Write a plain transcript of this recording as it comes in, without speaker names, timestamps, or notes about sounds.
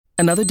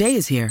Another day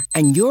is here,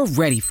 and you're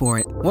ready for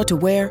it. What to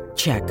wear?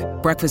 Check.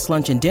 Breakfast,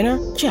 lunch, and dinner?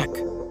 Check.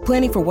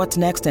 Planning for what's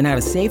next and how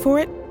to save for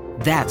it?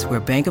 That's where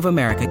Bank of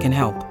America can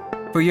help.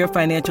 For your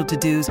financial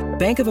to-dos,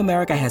 Bank of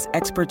America has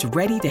experts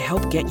ready to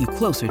help get you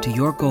closer to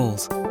your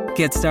goals.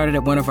 Get started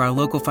at one of our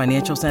local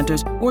financial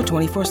centers or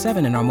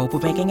 24/7 in our mobile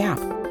banking app.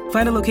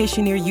 Find a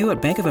location near you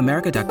at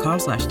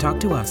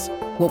bankofamerica.com/talktous.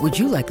 What would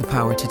you like the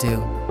power to do?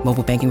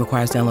 Mobile banking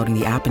requires downloading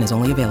the app and is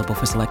only available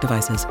for select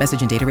devices.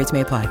 Message and data rates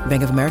may apply.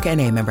 Bank of America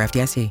N.A., member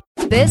FDIC.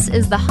 This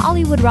is the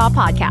Hollywood Raw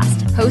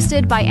podcast,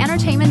 hosted by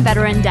entertainment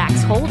veteran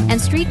Dax Holt and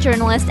street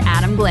journalist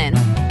Adam Glynn.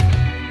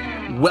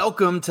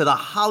 Welcome to the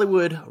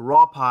Hollywood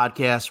Raw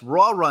podcast,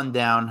 Raw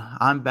Rundown.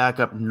 I'm back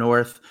up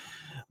north.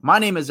 My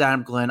name is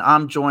Adam Glynn.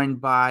 I'm joined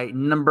by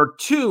number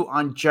 2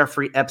 on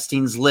Jeffrey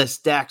Epstein's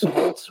list, Dax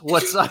Holt.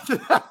 What's up?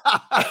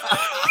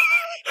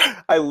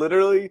 I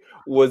literally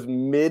was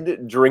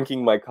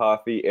mid-drinking my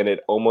coffee, and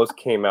it almost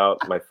came out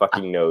my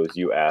fucking nose,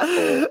 you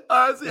asshole.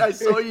 Honestly, I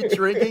saw you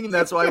drinking, and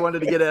that's why I wanted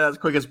to get it as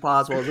quick as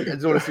possible. I was like, I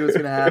just want to see what's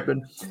going to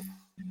happen.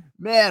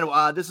 Man,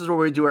 this is where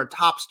we do our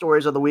top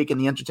stories of the week in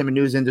the entertainment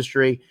news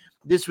industry.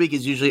 This week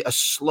is usually a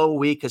slow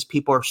week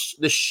because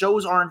the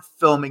shows aren't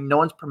filming. No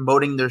one's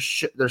promoting their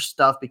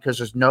stuff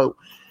because a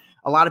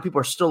lot of people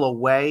are still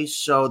away,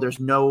 so there's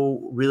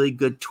no really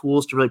good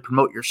tools to really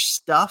promote your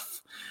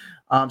stuff.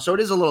 So it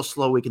is a little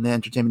slow week in the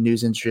entertainment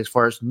news industry as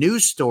far as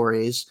news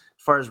stories,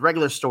 as far as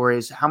regular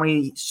stories. How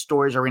many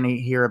stories are we going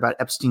to hear about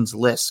Epstein's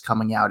list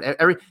coming out?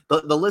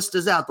 The list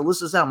is out. The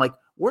list is out. I'm like,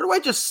 where do I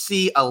just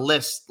see a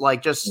list?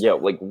 Like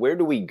where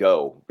do we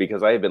go?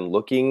 Because I have been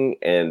looking,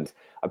 and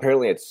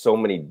apparently it's so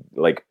many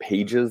like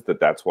pages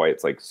that's why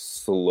it's like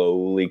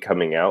slowly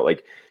coming out.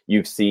 Like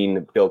you've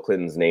seen Bill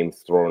Clinton's name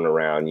thrown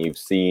around. You've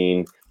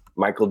seen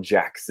Michael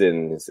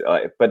Jackson's,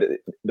 but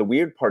the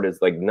weird part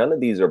is like none of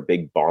these are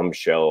big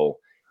bombshell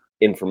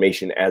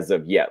information as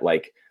of yet.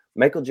 Like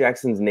Michael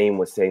Jackson's name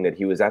was saying that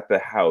he was at the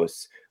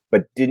house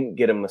but didn't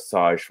get a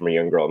massage from a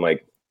young girl. I'm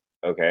like,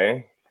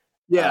 okay,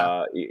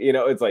 yeah,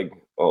 it's like,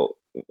 well,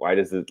 why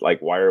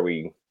are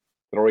we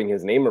throwing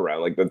his name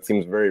around? Like that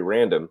seems very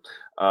random.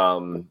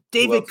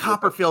 David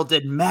Copperfield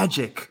did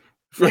magic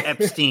for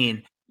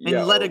Epstein.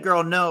 And let a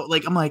girl know,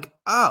 like, I'm like,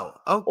 oh,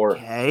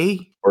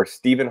 okay. Or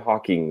Stephen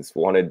Hawking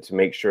wanted to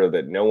make sure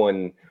that no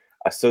one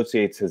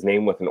associates his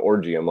name with an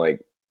orgy. I'm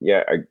like,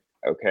 yeah,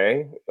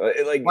 okay.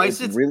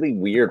 It's really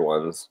weird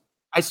ones.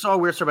 I saw a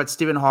weird story about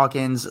Stephen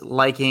Hawking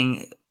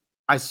liking.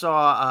 I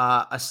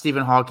saw a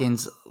Stephen Hawking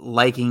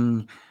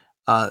liking,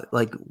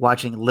 like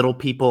watching little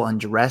people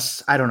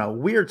undress. I don't know,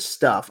 weird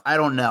stuff. I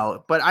don't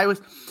know, but I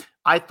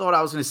thought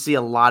I was going to see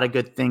a lot of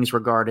good things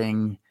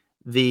regarding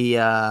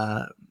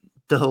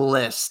the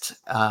list,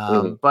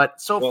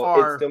 but so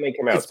far it still may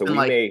come out, so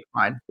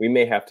we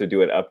may have to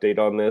do an update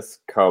on this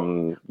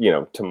come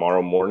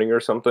tomorrow morning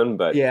or something,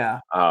 but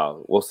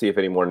we'll see if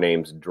any more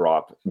names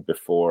drop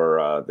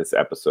before this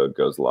episode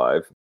goes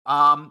live.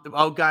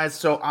 Guys,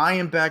 so I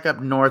am back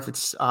up north.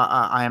 It's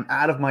I am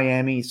out of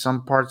Miami.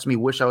 Some parts of me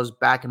wish I was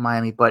back in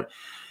Miami, but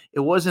it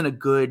wasn't a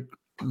good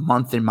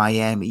month in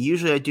Miami.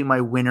 Usually I do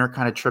my winter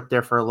kind of trip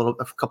there for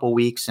a couple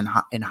weeks and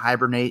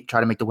hibernate, try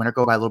to make the winter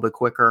go by a little bit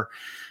quicker.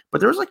 But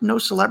there was like no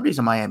celebrities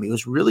in Miami. It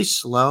was really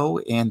slow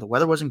and the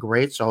weather wasn't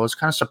great, so I was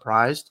kind of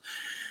surprised.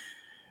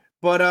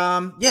 But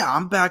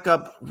I'm back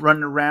up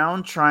running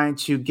around trying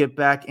to get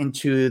back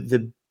into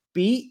the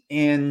beat,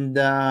 and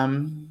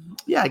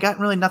I got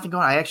really nothing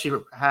going.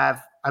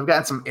 I've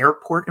gotten some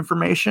airport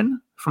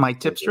information from my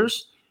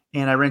tipsters,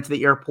 and I ran to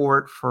the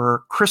airport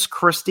for Chris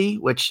Christie,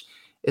 which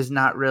is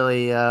not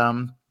really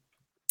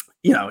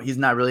he's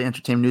not really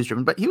entertainment news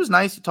driven, but he was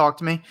nice. He talked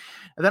to me.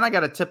 And then I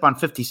got a tip on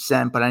 50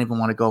 Cent, but I didn't even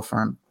want to go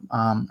for him.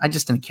 I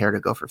just didn't care to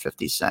go for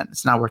 50 Cent.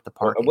 It's not worth the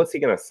parking. What's he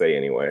going to say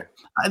anyway?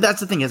 That's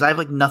the thing is I have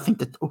like nothing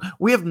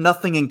we have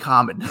nothing in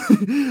common.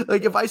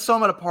 Like if I saw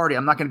him at a party,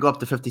 I'm not going to go up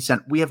to 50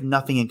 Cent. We have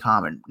nothing in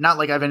common. Not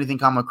like I have anything in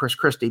common with Chris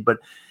Christie, but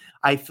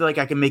I feel like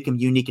I can make him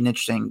unique and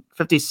interesting.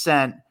 50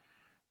 Cent,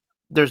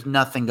 there's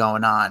nothing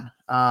going on.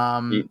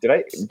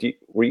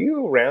 Were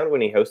you around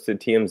when he hosted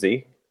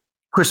TMZ?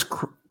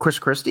 Chris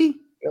Christie?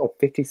 No,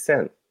 50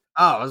 Cent.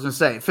 Oh, I was going to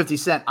say 50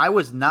 Cent. I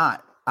was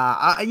not.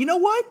 You know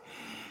what?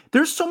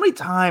 There's so many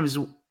times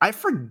I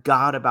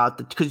forgot about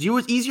because it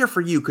was easier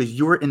for you because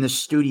you were in the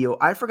studio.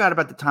 I forgot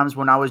about the times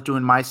when I was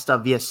doing my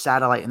stuff via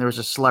satellite and there was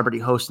a celebrity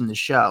hosting the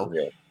show.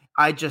 Yeah.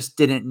 I just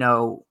didn't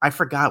know. I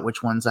forgot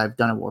which ones I've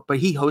done it with. But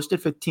he hosted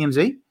for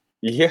TMZ?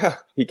 Yeah,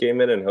 he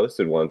came in and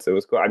hosted once. It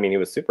was cool. I mean, he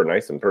was super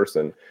nice in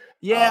person.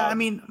 Yeah, I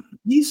mean,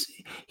 he's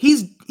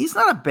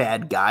not a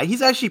bad guy.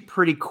 He's actually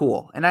pretty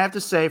cool. And I have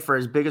to say, for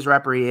as big as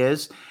rapper he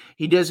is,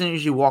 he doesn't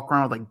usually walk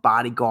around with like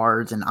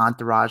bodyguards and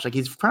entourage. Like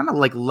he's kind of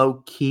like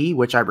low key,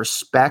 which I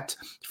respect.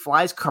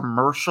 Flies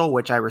commercial,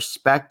 which I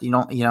respect. You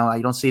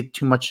don't see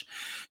too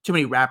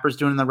many rappers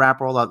doing the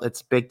rap world.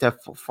 It's big to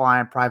fly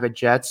on private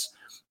jets.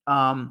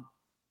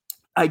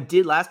 I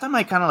did last time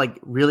I kind of like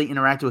really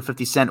interacted with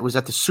 50 Cent. It was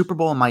at the Super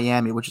Bowl in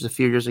Miami, which was a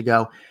few years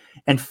ago.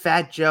 And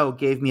Fat Joe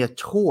gave me a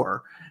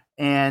tour.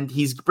 and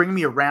he's bringing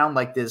me around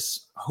like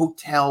this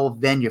hotel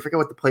venue. I forget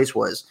what the place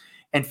was.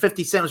 And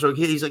 50 Cent was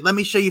he's like, let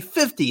me show you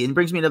 50. And he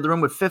brings me into the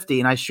room with 50.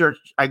 And I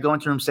go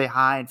into the room, say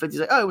hi. And 50's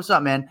like, oh, what's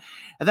up, man?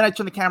 And then I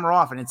turn the camera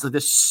off and it's like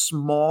this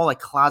small, like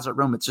closet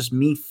room. It's just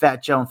me,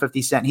 Fat Joe, and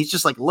 50 Cent. And he's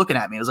just like looking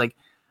at me. I was like,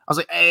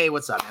 hey,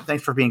 what's up, man?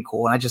 Thanks for being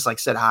cool. And I just like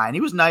said hi. And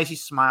he was nice. He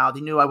smiled.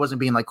 He knew I wasn't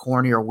being like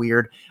corny or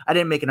weird. I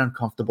didn't make it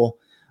uncomfortable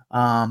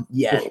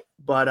yet.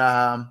 But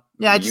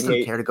yeah, I just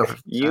didn't care to go for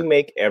You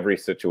make every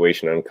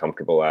situation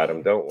uncomfortable,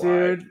 Adam. Don't lie.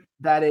 Dude,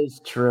 that is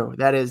true.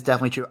 That is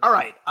definitely true. All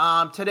right.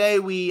 Today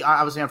we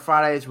obviously on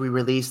Fridays we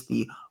released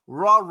the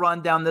Raw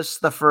Rundown. This is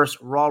the first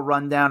Raw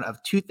Rundown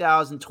of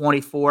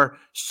 2024.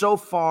 So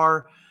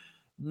far,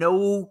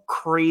 no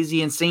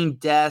crazy insane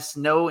deaths,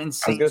 no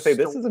insane. I was gonna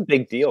say this is a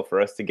big deal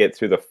for us to get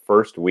through the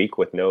first week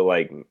with no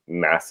like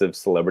massive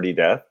celebrity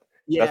death.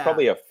 Yeah. That's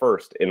probably a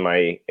first in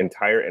my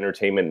entire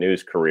entertainment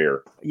news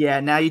career.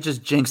 Yeah, now you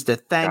just jinxed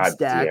it. Thanks,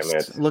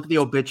 Dax. Look at the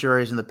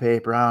obituaries in the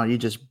paper. Oh, you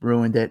just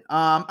ruined it.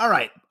 All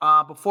right.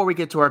 Before we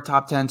get to our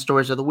top 10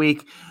 stories of the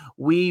week,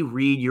 we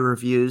read your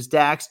reviews.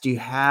 Dax, do you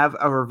have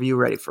a review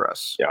ready for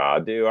us? Yeah, I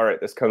do. All right.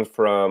 This comes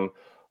from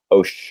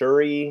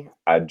Oshuri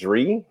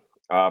Adri.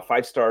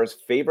 5 stars.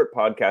 Favorite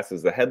podcast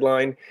is the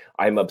headline.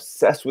 I'm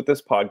obsessed with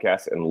this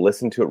podcast and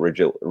listen to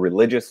it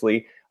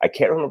religiously. I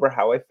can't remember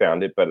how I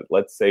found it, but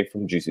let's say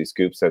from Juicy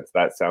Scoop, since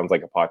that sounds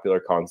like a popular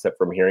concept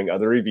from hearing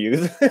other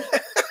reviews.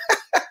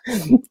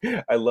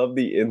 I love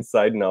the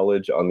inside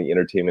knowledge on the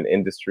entertainment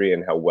industry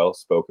and how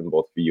well-spoken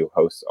both of you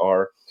hosts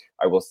are.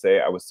 I will say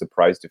I was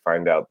surprised to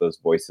find out those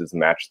voices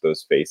match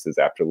those faces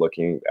after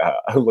looking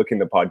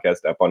the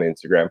podcast up on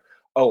Instagram.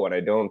 Oh, and I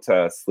don't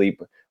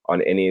sleep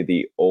on any of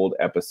the old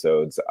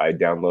episodes. I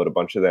download a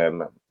bunch of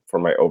them for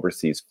my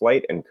overseas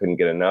flight and couldn't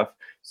get enough.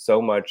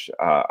 So much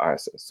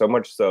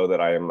so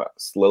that I am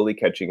slowly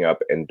catching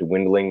up and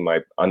dwindling my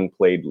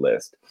unplayed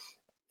list.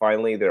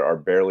 Finally, there are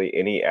barely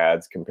any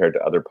ads compared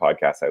to other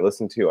podcasts I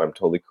listen to. I'm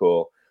totally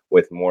cool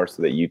with more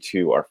so that you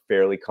two are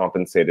fairly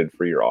compensated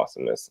for your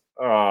awesomeness.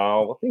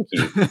 Oh, well, thank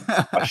you,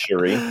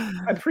 Ashuri.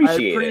 I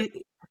appreciate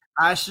it.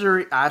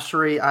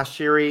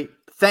 Ashuri,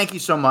 thank you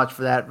so much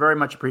for that. Very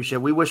much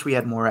appreciated. We wish we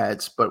had more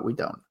ads, but we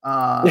don't.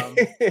 I'm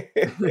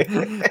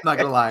not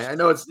gonna lie. I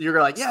know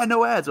you're like, yeah,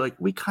 no ads. Like,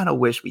 we kind of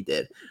wish we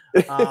did.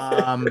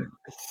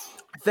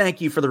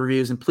 Thank you for the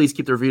reviews, and please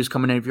keep the reviews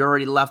coming in. If you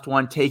already left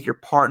one, take your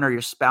partner,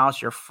 your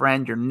spouse, your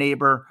friend, your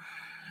neighbor,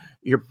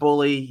 your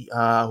bully,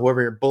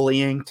 whoever you're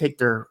bullying, take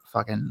their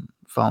fucking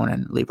phone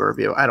and leave a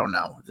review. I don't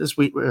know. This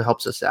week it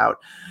helps us out.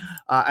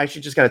 I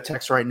actually just got a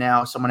text right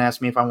now. Someone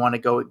asked me if I want to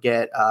go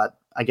get,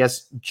 I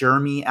guess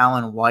Jeremy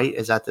Allen White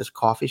is at this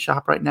coffee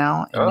shop right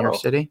now in New York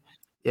City.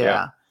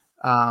 Yeah.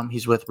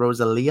 He's with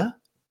Rosalia.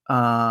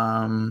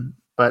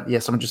 But yeah,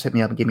 someone just hit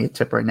me up and gave me a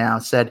tip right now.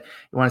 Said,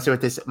 you want to see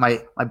what this, my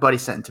buddy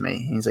sent it to me.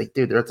 He's like,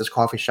 dude, they're at this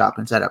coffee shop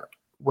instead of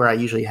where I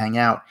usually hang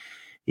out.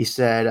 He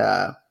said,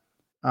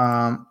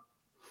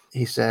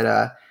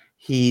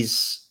 he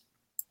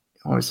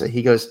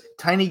goes,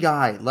 tiny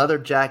guy, leather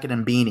jacket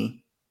and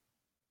beanie.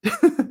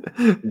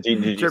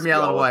 Did you see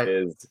all of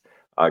his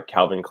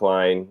Calvin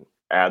Klein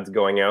ads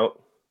going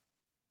out?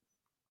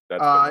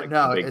 That's been,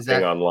 the big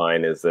thing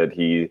online is that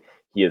he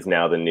is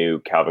now the new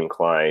Calvin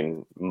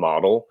Klein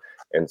model.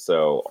 And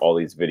so all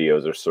these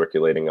videos are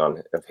circulating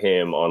of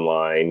him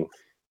online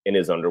in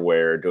his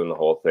underwear doing the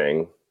whole thing.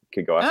 You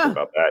could go ask him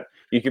about that.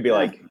 You could be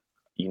like,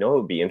 it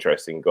would be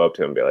interesting. Go up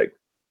to him and be like,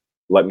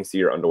 let me see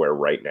your underwear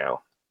right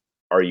now.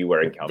 Are you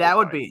wearing Calvin Klein?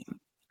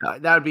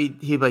 That would be,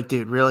 he'd be like,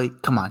 dude, really?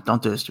 Come on,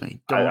 don't do this to me.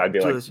 I'd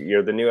be like,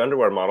 you're the new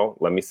underwear model.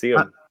 Let me see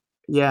them.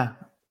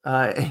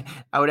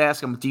 I would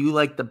ask him, do you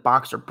like the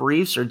boxer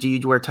briefs or do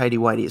you wear tighty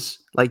whities?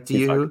 Like, do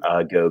you?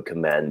 Like, go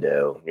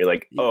commando. You're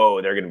like,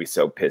 oh, they're going to be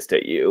so pissed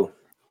at you.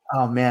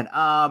 Oh, man.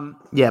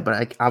 Yeah, but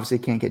I obviously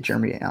can't get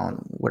Jeremy Allen,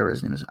 whatever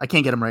his name is. I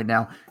can't get him right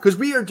now because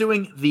we are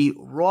doing the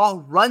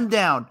Raw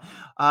Rundown.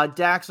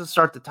 Dax, let's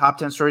start the top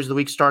 10 stories of the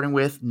week, starting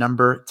with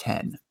number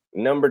 10.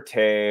 Number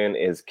 10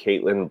 is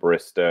Caitlin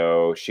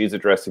Bristow. She's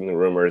addressing the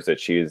rumors that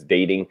she is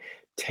dating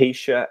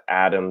Tayshia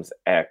Adams'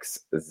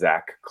 ex,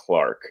 Zach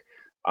Clark.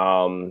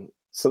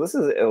 So this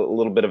is a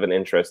little bit of an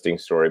interesting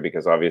story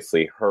because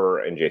obviously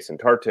her and Jason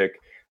Tartick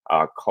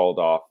called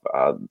off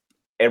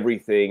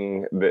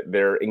everything,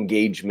 their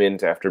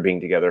engagement after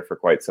being together for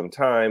quite some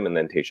time. And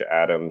then Tayshia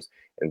Adams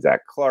and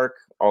Zach Clark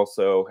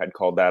also had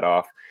called that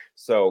off.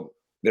 So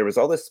there was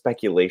all this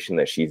speculation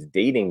that she's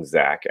dating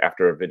Zach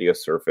after a video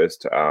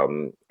surfaced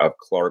of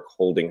Clark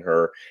holding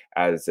her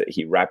as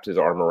he wrapped his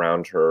arm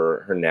around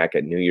her neck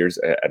at a New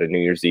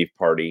Year's Eve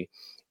party.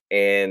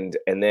 And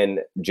then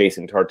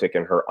Jason Tartick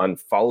and her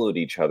unfollowed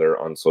each other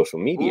on social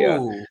media.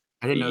 Ooh,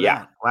 I didn't know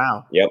that.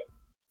 Wow. Yep.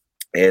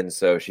 And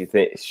so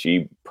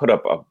she put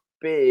up a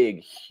big,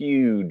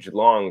 huge,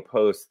 long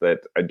post that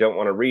I don't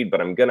want to read,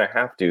 but I'm going to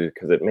have to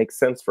because it makes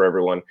sense for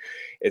everyone.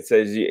 It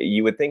says,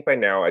 you would think by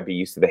now I'd be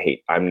used to the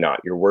hate. I'm not.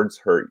 Your words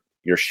hurt.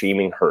 Your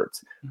shaming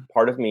hurts.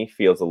 Part of me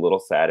feels a little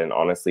sad and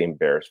honestly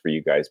embarrassed for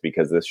you guys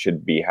because this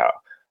shouldn't be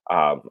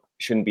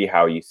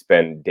how you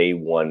spend day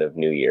one of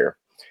New Year.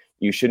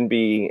 you shouldn't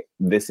be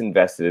this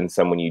invested in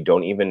someone you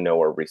don't even know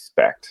or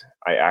respect.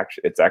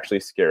 It's actually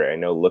scary. I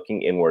know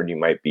looking inward, you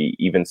might be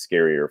even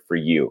scarier for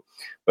you,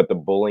 but the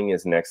bullying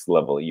is next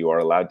level. You are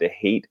allowed to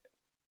hate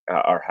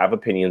or have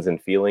opinions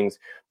and feelings,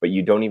 but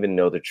you don't even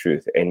know the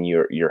truth. And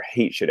your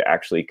hate should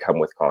actually come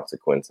with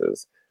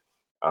consequences.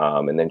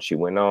 And then she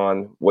went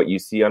on, what you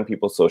see on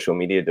people's social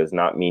media does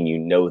not mean you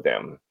know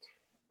them.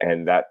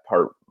 And that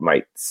part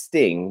might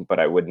sting, but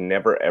I would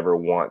never, ever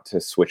want to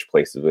switch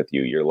places with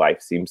you. Your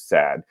life seems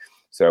sad,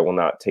 so I will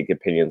not take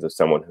opinions of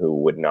someone who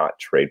would not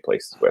trade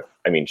places with.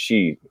 I mean,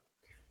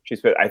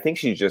 I think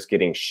she's just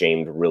getting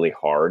shamed really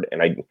hard.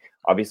 And I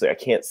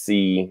can't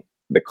see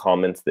the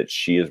comments that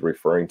she is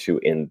referring to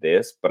in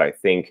this, but I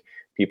think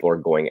people are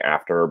going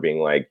after her, being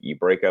like, you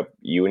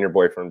and your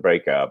boyfriend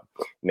break up.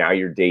 Now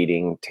you're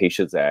dating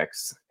Tayshia's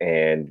ex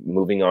and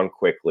moving on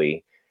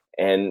quickly.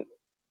 And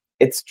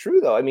it's true,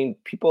 though. I mean,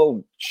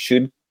 people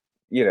should,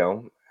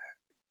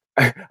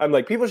 I'm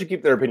like, people should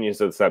keep their opinions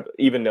to themselves,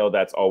 even though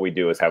that's all we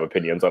do is have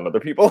opinions on other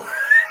people.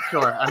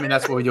 Sure. I mean,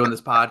 that's what we do on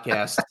this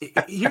podcast.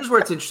 Here's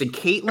where it's interesting.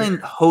 Caitlyn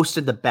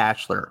hosted The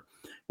Bachelor.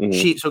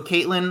 Mm-hmm. So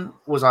Caitlyn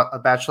was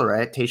a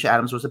bachelorette. Tayshia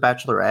Adams was a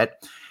bachelorette.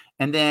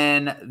 And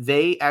then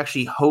they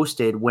actually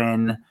hosted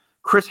when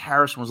Chris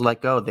Harrison was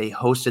let go. They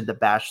hosted The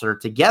Bachelor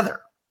together.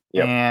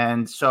 Yep.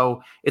 And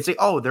so it's like,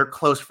 oh, they're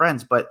close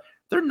friends, but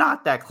they're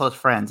not that close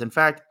friends. In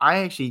fact,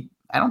 I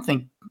don't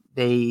think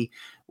I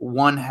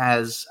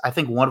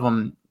think one of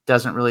them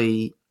doesn't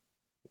really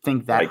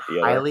think that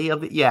highly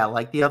of it. Yeah,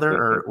 like the other,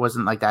 or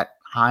wasn't like that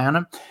high on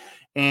him.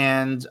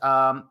 And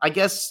I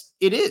guess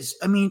it is.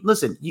 I mean,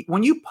 listen,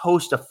 when you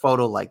post a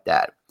photo like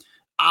that,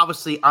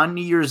 obviously on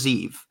New Year's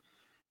Eve,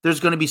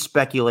 there's going to be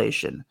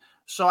speculation.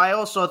 So I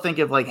also think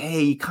of like,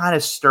 hey, you kind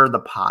of stir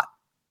the pot.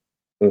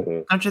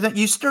 Mm-hmm. Don't you think?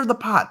 You stir the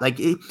pot. Like,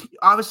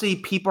 obviously,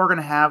 people are going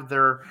to have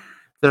their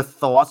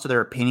thoughts or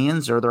their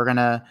opinions, or they're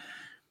gonna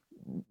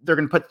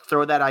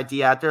throw that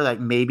idea out there, like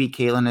maybe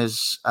Caitlyn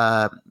is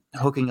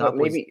hooking up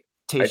with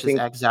Tayshia's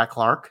ex, Zach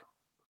Clark.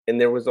 And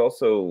there was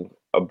also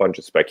a bunch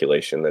of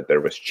speculation that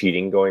there was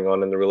cheating going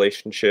on in the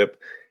relationship,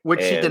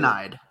 which she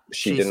denied.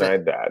 She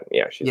denied that.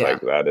 Yeah, she's like,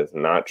 that is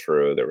not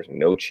true. There was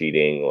no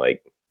cheating.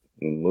 Like,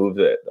 move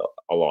it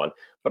along.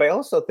 But I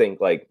also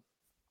think, like,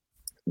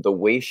 the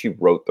way she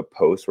wrote the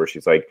post where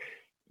she's like,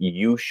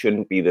 you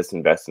shouldn't be this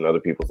invested in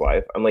other people's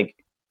life. I'm like,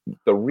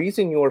 the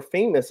reason you're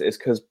famous is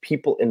because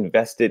people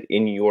invested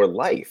in your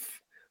life.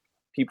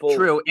 People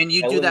True, and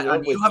you do that.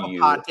 You have a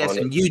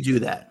podcast, and you do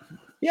that.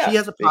 Yeah, she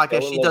has a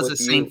podcast. She does the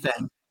same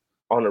thing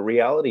on a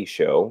reality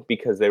show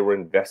because they were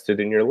invested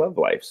in your love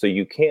life. So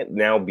you can't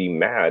now be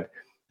mad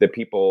that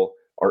people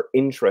are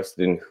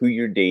interested in who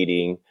you're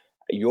dating,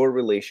 your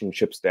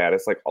relationship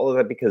status, like all of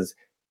that, because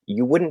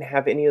you wouldn't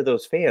have any of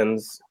those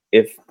fans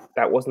if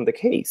that wasn't the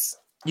case.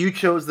 You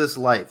chose this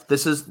life.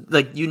 This is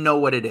like,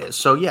 what it is.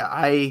 So yeah,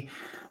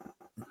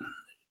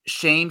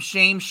 shame.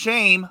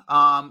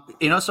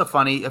 It's so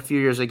funny. A few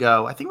years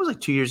ago, I think it was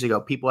like 2 years ago,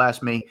 people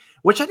asked me,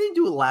 which I didn't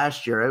do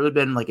last year. It would have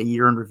been like a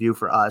year in review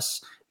for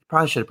us.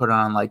 Probably should have put it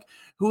on like,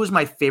 who was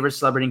my favorite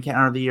celebrity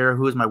encounter of the year?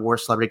 Who was my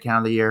worst celebrity encounter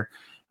of the year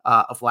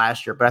of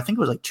last year? But I think it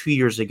was like 2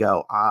 years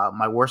ago.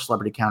 My worst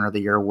celebrity encounter of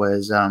the year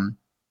was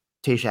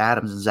Tayshia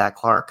Adams and Zach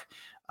Clark.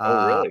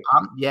 Oh, really?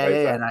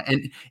 Yeah.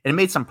 And it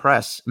made some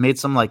press, made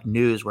some like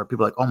news where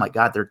people were like, oh my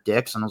God, they're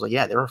dicks. And I was like,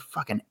 yeah, they were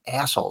fucking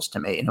assholes to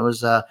me. And it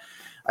was, and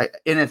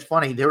it's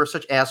funny. They were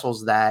such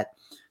assholes that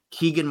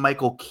Keegan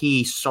Michael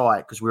Key saw it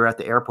because we were at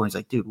the airport. He's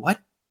like, dude, what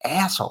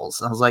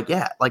assholes? And I was like,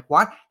 yeah, like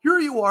why? Here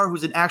you are,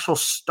 who's an actual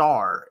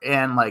star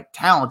and like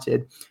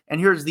talented. And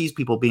here's these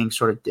people being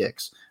sort of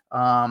dicks.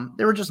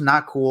 They were just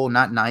not cool,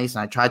 not nice.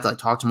 And I tried to like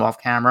talk to them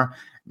off camera.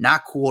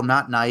 Not cool,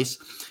 not nice.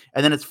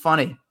 And then it's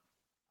funny.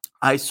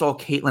 I saw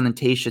Caitlyn and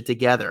Tayshia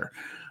together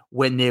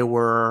when they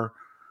were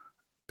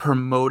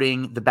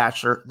promoting The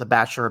Bachelor,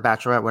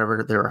 Bachelorette,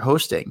 whatever they were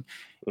hosting.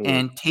 Mm.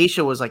 And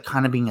Tayshia was like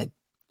kind of being like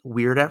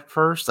weird at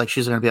first. Like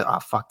she's going to be like, oh,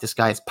 fuck, this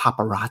guy is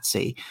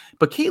paparazzi.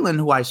 But Caitlyn,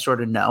 who I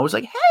sort of know, was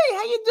like, hey,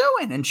 how you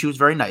doing? And she was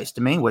very nice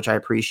to me, which I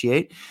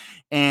appreciate.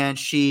 And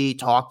she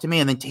talked to me.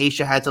 And then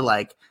Tayshia had to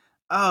like,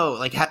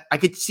 I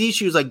could see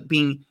she was like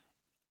being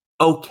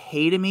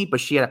okay to me, but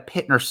she had a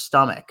pit in her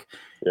stomach.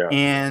 Yeah.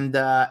 And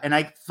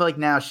I feel like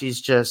now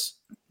she's just,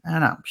 I don't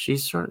know, she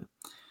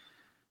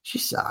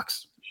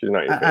sucks. She's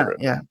not your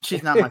favorite. Yeah,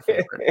 she's not my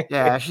favorite.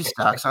 Yeah, she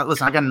sucks.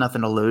 Listen, I got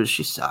nothing to lose.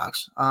 She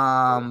sucks.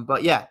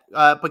 But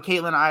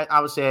Caitlyn, I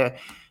would say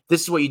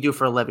this is what you do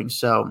for a living.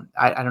 So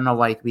I don't know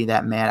why you could be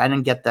that mad. I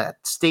didn't get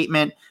that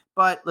statement,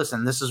 but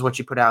listen, this is what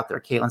you put out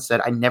there. Caitlyn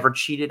said, I never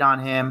cheated on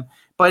him.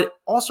 But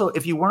also,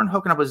 if you weren't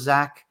hooking up with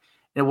Zach,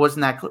 and it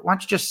wasn't that clear, why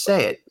don't you just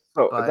say it?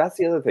 Oh, that's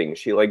the other thing.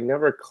 She like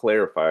never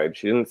clarified.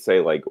 She didn't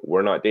say like,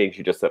 we're not dating.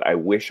 She just said, I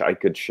wish I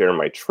could share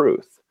my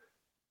truth.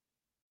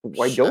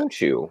 Why don't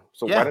you?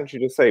 So why don't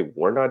you just say,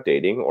 we're not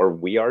dating or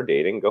we are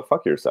dating? Go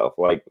fuck yourself.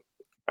 Like,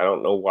 I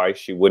don't know why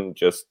she wouldn't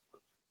just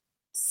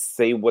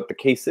say what the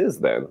case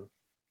is then.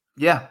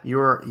 Yeah, you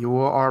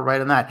are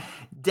right on that.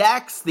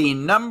 Dax, the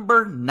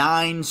number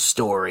 9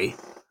 story.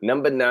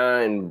 Number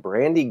 9,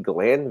 Brandy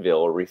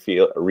Glanville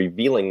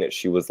revealing that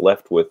she was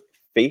left with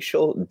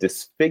facial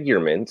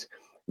disfigurement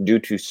due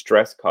to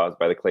stress caused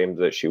by the claims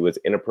that she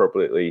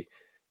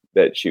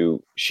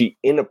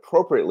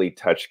inappropriately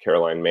touched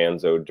Caroline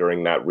Manzo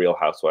during that Real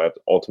Housewives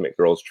Ultimate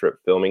Girls Trip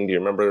filming. Do you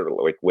remember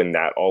like when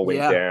that all went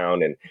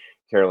down and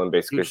Carolyn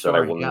basically said, I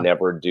will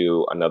never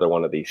do another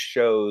one of these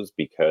shows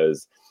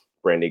because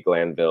Brandy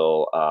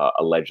Glanville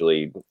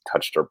allegedly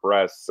touched her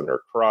breasts and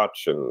her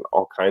crotch and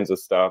all kinds of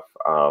stuff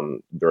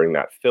during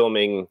that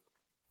filming.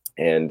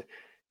 And,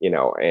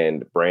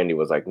 and Brandy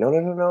was like,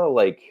 no,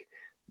 like,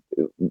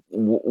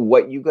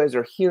 what you guys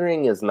are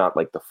hearing is not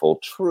like the full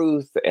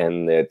truth,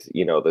 and that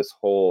the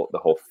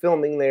whole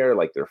filming there,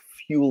 like they're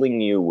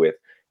fueling you with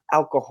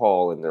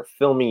alcohol and they're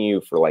filming you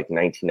for like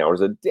 19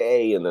 hours a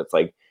day, and that's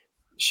like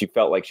she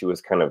felt like she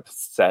was kind of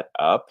set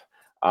up.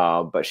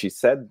 But she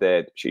said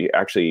that she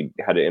actually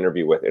had an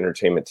interview with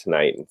Entertainment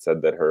Tonight and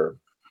said that her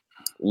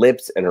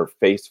lips and her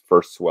face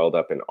first swelled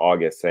up in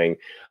August, saying,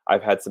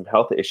 I've had some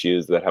health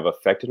issues that have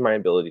affected my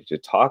ability to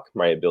talk,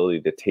 my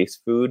ability to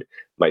taste food.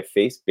 My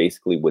face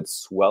basically would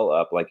swell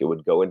up like it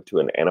would go into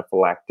an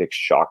anaphylactic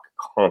shock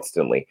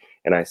constantly.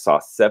 And I saw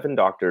 7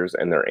 doctors,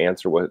 and their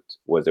answer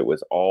was it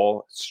was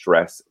all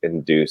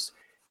stress-induced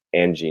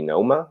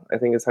angioma, I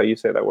think is how you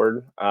say that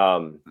word.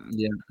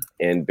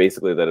 And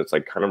basically that it's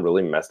like kind of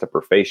really messed up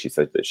her face. She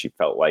said that she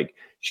felt like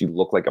she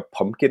looked like a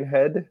pumpkin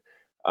head.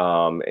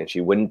 And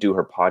she wouldn't do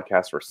her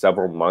podcast for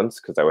several months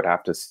because I would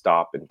have to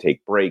stop and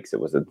take breaks. It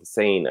was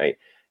insane.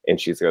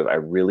 And she says, I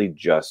really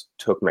just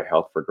took my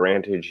health for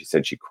granted. She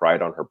said she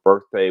cried on her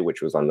birthday,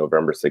 which was on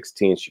November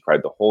 16th. She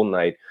cried the whole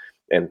night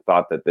and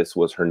thought that this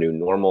was her new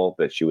normal,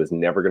 that she was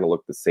never going to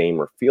look the same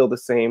or feel the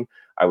same.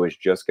 I was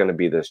just going to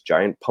be this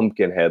giant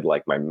pumpkin head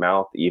like my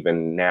mouth.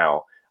 Even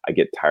now, I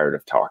get tired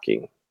of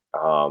talking.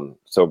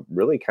 So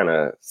really kind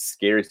of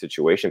scary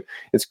situation.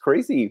 It's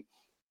crazy,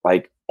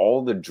 like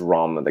all the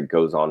drama that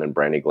goes on in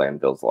Brandy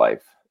Glanville's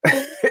life.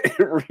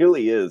 It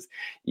really is.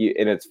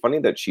 And it's funny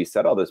that she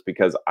said all this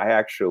because I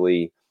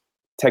actually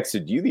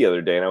texted you the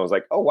other day and I was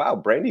like, oh, wow,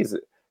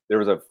 there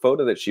was a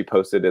photo that she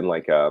posted in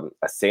like a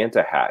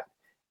Santa hat.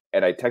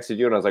 And I texted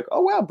you and I was like,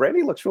 oh, wow,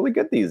 Brandy looks really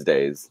good these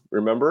days.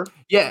 Remember?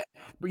 Yeah,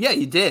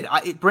 you did.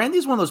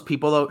 Brandy's one of those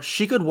people, though.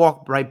 She could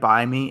walk right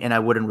by me and I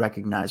wouldn't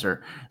recognize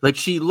her. Like,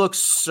 she looks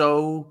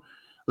so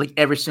like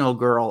every single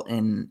girl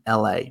in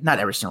LA. Not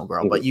every single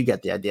girl, but you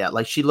get the idea.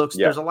 Like, she looks,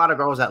 there's a lot of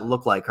girls that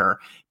look like her.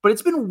 But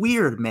it's been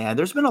weird, man.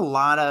 There's been a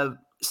lot of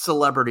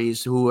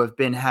celebrities who have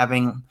been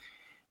having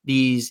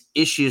these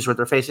issues with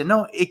their face. And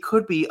no, it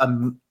could be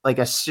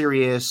a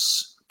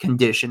serious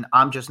condition.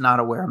 I'm just not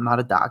aware. I'm not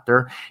a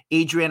doctor.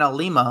 Adriana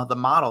Lima, the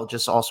model,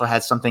 just also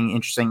had something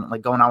interesting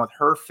like going on with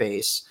her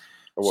face.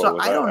 So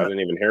I didn't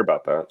even hear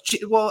about that.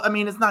 Well, I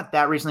mean, it's not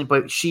that recently,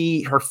 but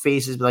her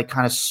face is like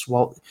kind of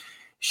swollen.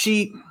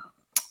 She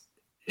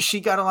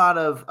got a lot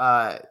of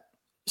a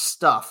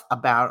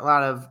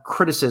lot of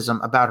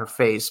criticism about her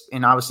face,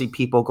 and obviously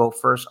people go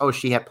first. Oh,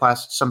 she had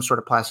some sort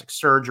of plastic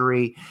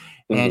surgery,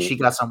 and she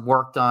got some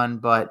work done,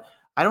 but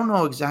I don't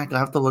know exactly. I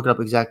have to look up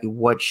exactly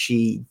what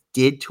she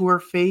did to her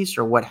face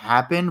or what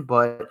happened,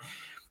 but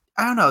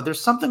I don't know. There's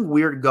something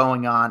weird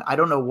going on. I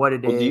don't know what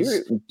it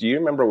is. Do you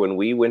remember when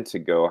we went to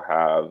go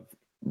have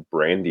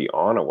Brandy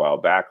on a while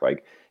back?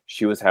 Like,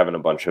 she was having a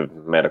bunch of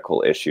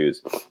medical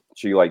issues.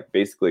 She like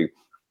basically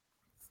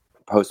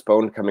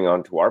postponed coming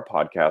on to our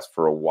podcast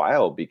for a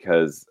while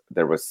because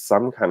there was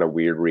some kind of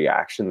weird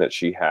reaction that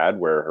she had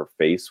where her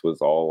face was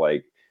all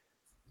like,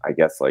 I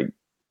guess like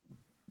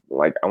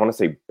I want to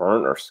say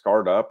burnt or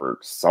scarred up or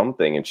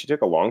something. And she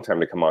took a long time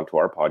to come on to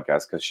our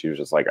podcast because she was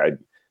just like, I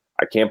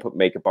can't put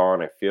makeup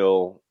on. I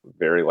feel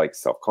very like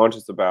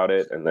self-conscious about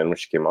it. And then when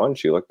she came on,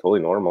 she looked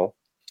totally normal.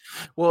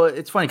 Well,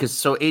 it's funny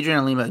because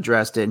Adriana Lima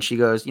addressed it and she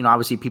goes,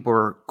 obviously people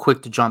were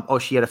quick to jump. Oh,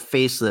 she had a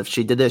facelift.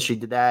 She did this, she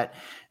did that.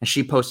 And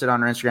she posted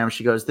on her Instagram.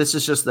 She goes, this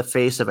is just the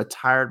face of a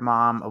tired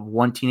mom of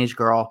one teenage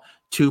girl,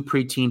 2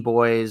 preteen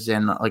boys,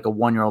 and like a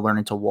 1-year-old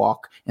learning to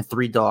walk, and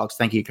 3 dogs.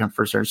 Thank you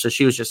for service. So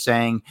she was just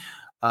saying,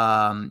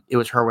 it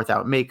was her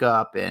without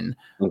makeup, and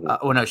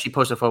she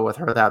posted a photo with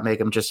her without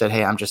makeup and just said,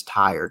 hey, I'm just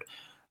tired.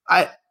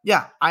 I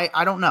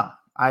don't know.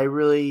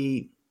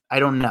 I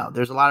don't know.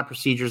 There's a lot of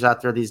procedures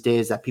out there these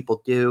days that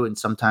people do, and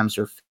sometimes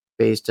their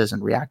face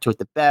doesn't react to it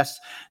the best.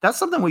 That's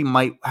something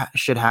we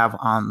should have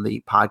on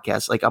the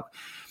podcast, like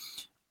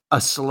a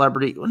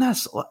celebrity, well,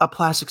 not a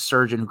plastic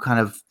surgeon who kind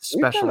of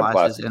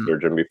specializes in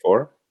surgeon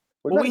before.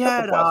 We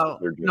had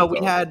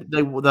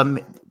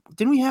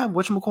didn't we have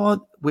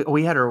whatchamacallit?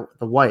 We had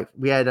the wife.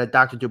 We had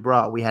Dr.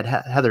 Dubrow. We had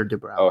Heather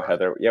Dubrow. Oh,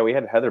 Heather. Yeah, we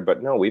had Heather,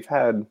 but no, we've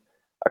had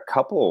a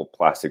couple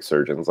plastic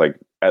surgeons, like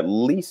at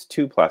least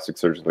 2 plastic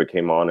surgeons that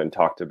came on and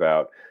talked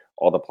about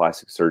all the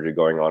plastic surgery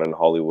going on in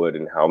Hollywood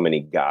and how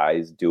many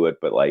guys do it,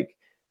 but like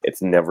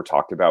it's never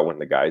talked about when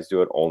the guys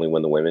do it, only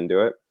when the women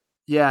do it.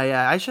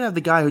 Yeah. I should have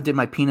the guy who did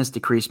my penis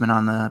decreasement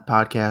on the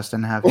podcast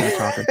and have him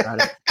talk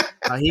about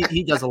it.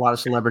 He does a lot of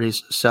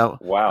celebrities. So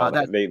wow,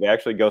 they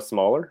actually go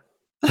smaller.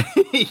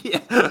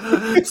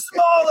 Yeah.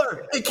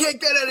 Smaller. It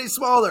can't get any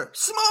smaller.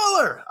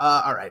 Smaller.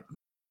 All right.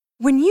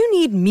 When you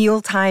need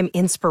mealtime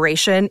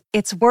inspiration,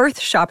 it's worth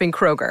shopping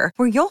Kroger,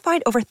 where you'll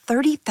find over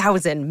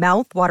 30,000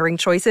 mouth-watering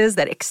choices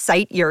that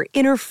excite your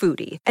inner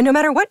foodie. And no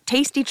matter what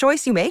tasty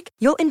choice you make,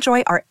 you'll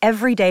enjoy our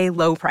everyday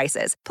low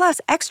prices, plus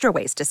extra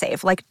ways to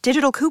save, like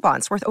digital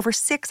coupons worth over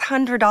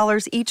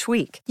 $600 each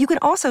week. You can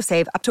also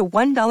save up to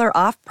 $1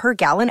 off per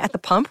gallon at the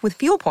pump with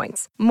fuel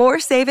points. More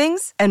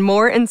savings and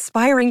more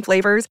inspiring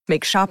flavors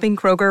make shopping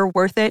Kroger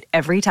worth it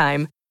every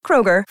time.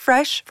 Kroger,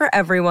 fresh for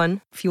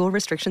everyone. Fuel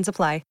restrictions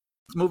apply.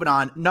 Moving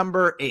on.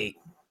 Number 8.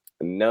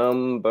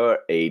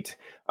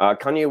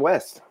 Kanye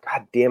West.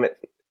 God damn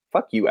it.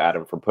 Fuck you,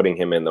 Adam, for putting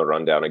him in the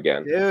rundown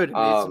again. Dude,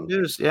 made some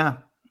news. Yeah.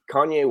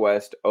 Kanye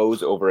West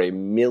owes over $1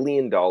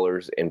 million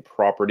in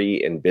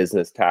property and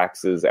business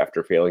taxes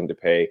after failing to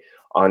pay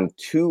on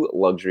 2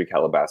 luxury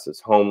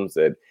Calabasas homes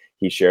that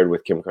he shared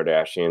with Kim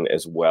Kardashian,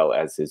 as well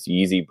as his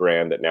Yeezy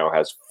brand that now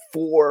has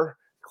 4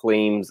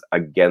 claims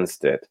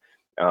against it.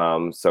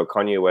 So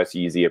Kanye West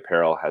Yeezy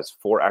apparel has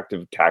 4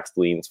 active tax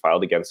liens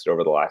filed against it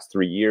over the last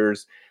 3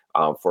 years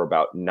for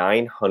about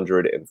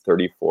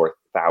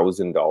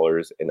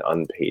 $934,000 in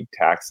unpaid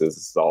taxes.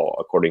 This is all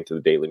according to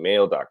the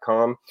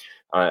dailymail.com.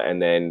 And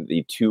then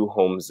the 2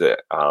 homes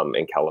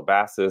in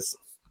Calabasas,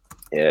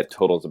 it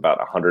totals about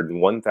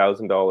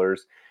 $101,000.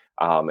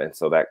 And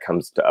so that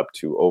comes to up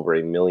to over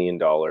 $1 million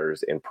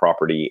in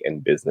property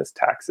and business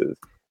taxes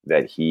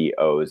that he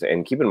owes.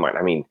 And keep in mind,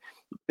 I mean,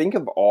 think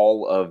of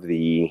all of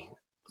the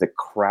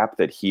crap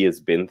that he has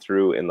been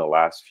through in the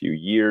last few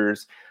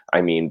years. I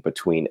mean,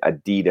 between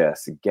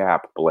Adidas,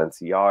 Gap,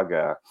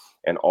 Balenciaga,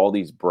 and all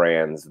these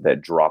brands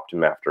that dropped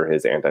him after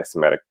his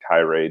anti-Semitic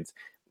tirades,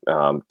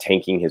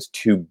 tanking his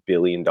 $2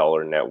 billion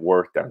net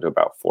worth down to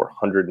about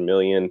 $400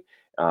 million.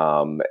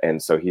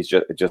 And so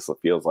it just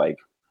feels like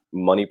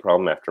money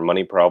problem after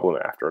money problem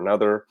after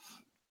another.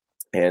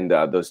 And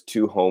those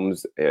 2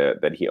 homes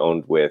that he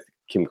owned with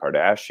Kim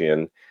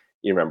Kardashian,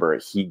 you remember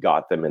he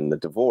got them in the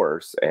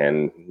divorce,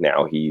 and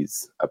now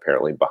he's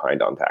apparently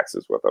behind on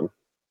taxes with them.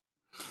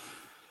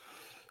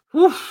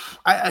 You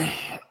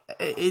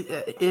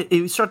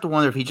start to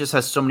wonder if he just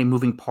has so many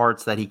moving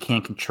parts that he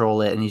can't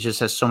control it, and he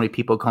just has so many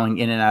people going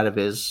in and out of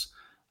his,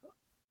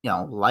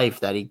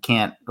 life that he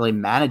can't really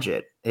manage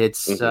it.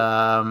 It's it's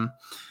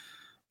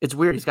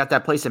weird. He's got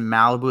that place in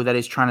Malibu that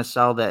he's trying to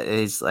sell that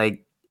is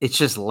like, it's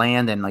just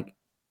land and like.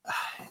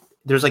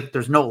 There's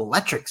no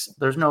electrics.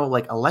 There's no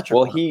electric.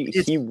 Well,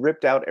 he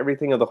ripped out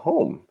everything of the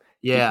home.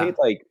 Yeah. He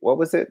paid what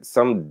was it?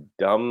 Some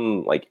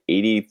dumb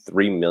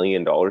 $83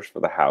 million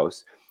for the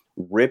house.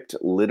 Ripped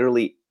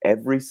literally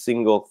every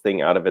single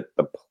thing out of it.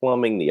 The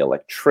plumbing, the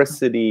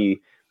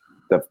electricity,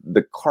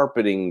 the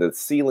carpeting, the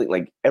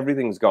ceiling,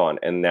 everything's gone.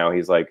 And now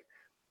he's like,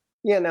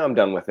 yeah, now I'm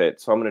done with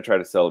it. So I'm going to try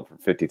to sell it for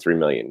 $53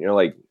 million. You're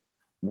like,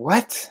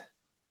 what?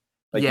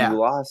 You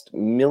lost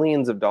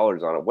millions of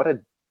dollars on it. What a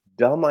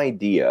dumb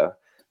idea.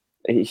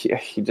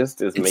 He just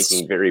is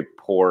making very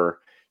poor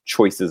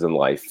choices in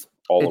life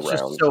all around. It's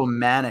just so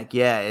manic.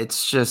 Yeah,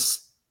 it's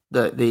just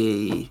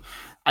I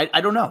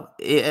don't know.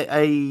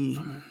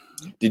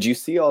 Did you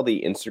see all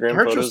the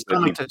Instagram photos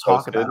that he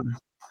posted? Did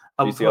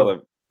you see all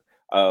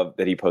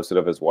that he posted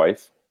of his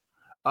wife?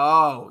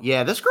 Oh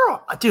yeah, this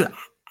girl, dude.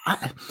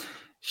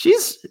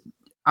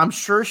 I'm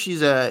sure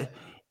she's a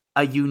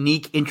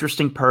unique,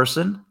 interesting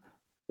person,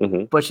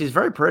 but she's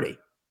very pretty.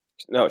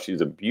 No, she's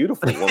a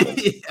beautiful woman.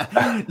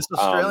 Yeah, this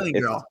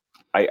Australian girl.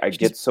 I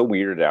get so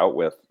weirded out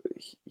with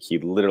he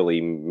literally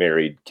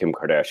married Kim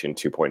Kardashian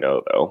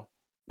 2.0 though.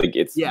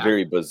 It's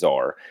very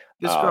bizarre.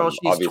 This girl,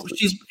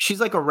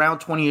 she's around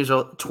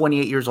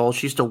 28 years old.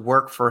 She used to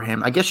work for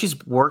him. I guess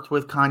she's worked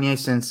with Kanye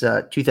since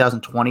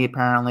 2020.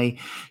 Apparently,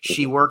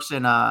 she works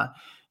in I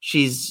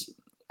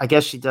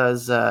guess she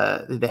does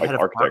the head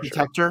of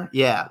architecture.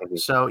 Yeah.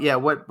 So yeah,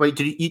 wait,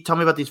 did you tell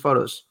me about these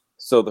photos?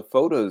 So the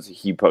photos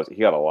he posted,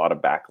 he got a lot of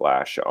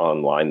backlash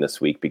online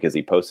this week because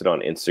he posted on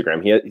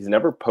Instagram. He's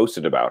never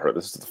posted about her.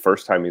 This is the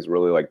first time he's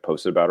really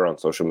posted about her on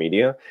social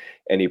media.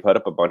 And he put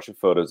up a bunch of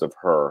photos of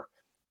her,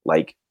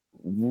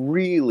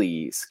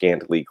 really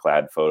scantily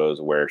clad photos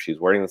where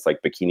she's wearing this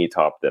bikini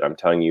top that I'm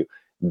telling you,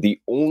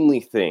 the only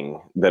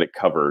thing that it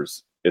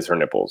covers is her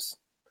nipples.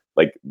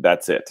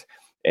 That's it.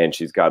 And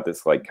she's got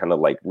this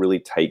really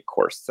tight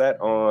corset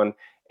on.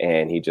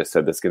 And he just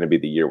said this is going to be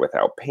the year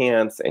without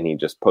pants. And he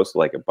just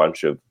posted a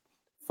bunch of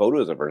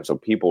photos of her. And so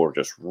people were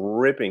just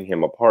ripping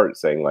him apart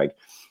saying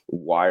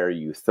why are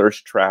you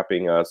thirst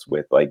trapping us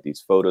with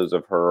these photos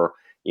of her?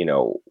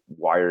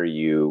 Why are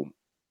you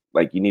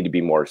you need to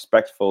be more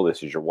respectful.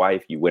 This is your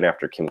wife. You went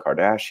after Kim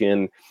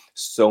Kardashian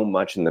so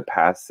much in the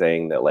past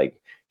saying that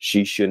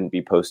she shouldn't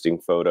be posting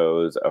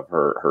photos of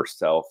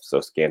herself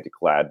so scanty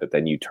clad, but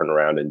then you turn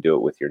around and do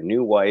it with your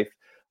new wife.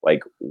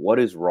 What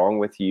is wrong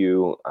with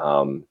you?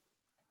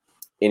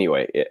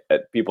 Anyway,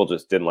 people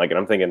just didn't like it.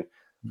 I'm thinking,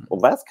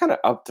 well, that's kind of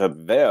up to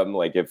them.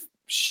 If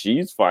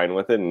she's fine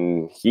with it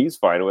and he's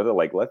fine with it,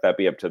 let that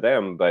be up to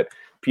them. But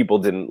people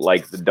didn't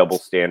like the double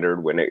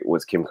standard when it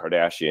was Kim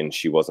Kardashian.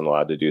 She wasn't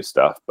allowed to do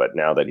stuff, but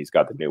now that he's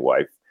got the new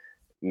wife,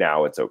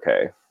 now it's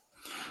okay.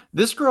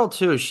 This girl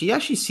too, she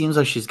actually seems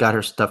like she's got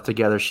her stuff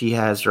together. She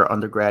has her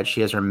undergrad,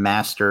 she has her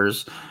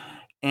master's,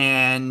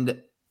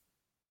 and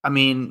I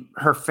mean,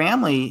 her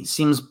family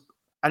seems,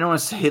 I don't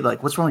want to say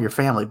like, what's wrong with your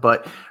family,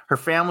 but her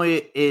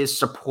family is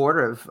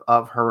supportive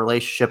of her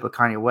relationship with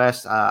Kanye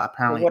West.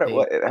 Apparently,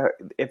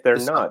 If they're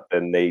not,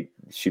 then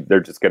they're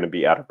just going to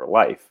be out of her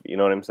life. You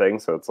know what I'm saying?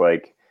 So it's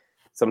like,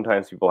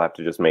 sometimes people have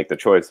to just make the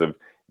choice of,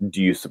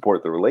 do you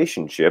support the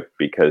relationship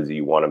because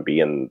you want to be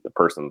in the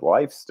person's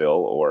life still?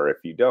 Or if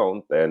you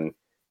don't, then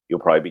you'll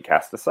probably be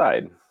cast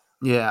aside.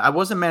 Yeah, I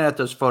wasn't mad at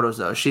those photos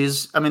though.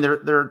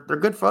 They're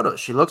good photos.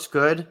 She looks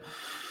good.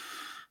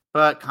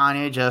 But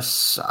Kanye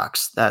just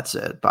sucks. That's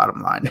it.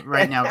 Bottom line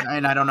right now.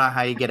 And I don't know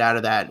how you get out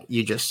of that.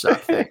 You just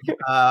suck.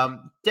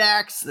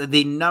 Dax,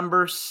 the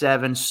number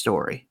 7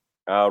 story.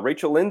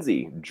 Rachel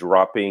Lindsay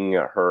dropping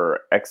her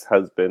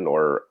ex-husband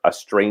or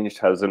estranged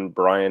husband,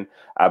 Brian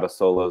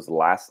Abasolo's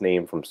last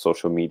name from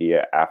social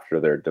media after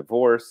their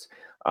divorce.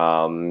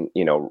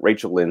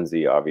 Rachel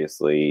Lindsay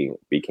obviously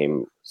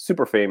became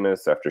super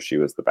famous after she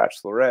was the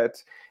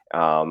Bachelorette.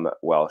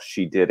 Well,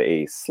 she did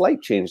a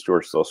slight change to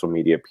her social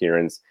media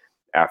appearance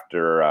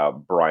after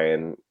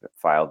Brian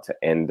filed to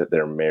end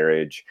their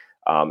marriage.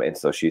 And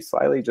so she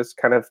slightly just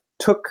kind of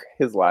took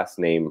his last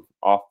name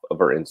off of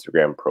her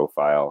Instagram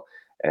profile.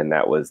 And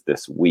that was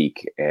this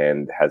week,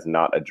 and has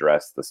not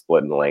addressed the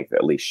split in length.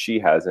 At least she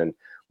hasn't.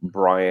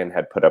 Brian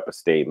had put up a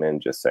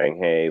statement just saying,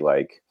 hey,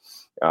 like,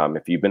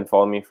 if you've been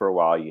following me for a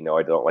while, you know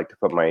I don't like to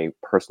put my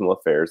personal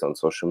affairs on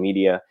social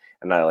media,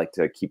 and I like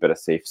to keep it a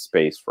safe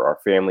space for our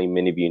family.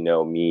 Many of you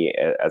know me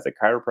as a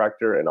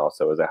chiropractor and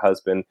also as a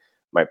husband.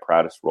 My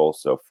proudest role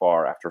so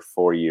far. After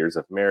 4 years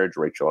of marriage,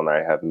 Rachel and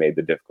I have made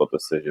the difficult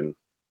decision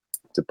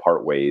to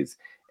part ways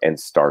and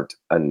start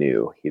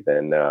anew. He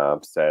then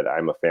said,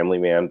 I'm a family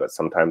man, but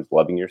sometimes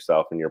loving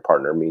yourself and your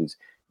partner means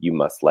you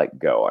must let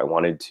go. I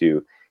wanted you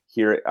to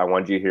hear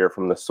it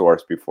from the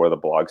source before the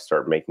blogs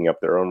start making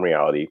up their own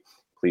reality.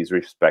 Please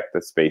respect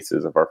the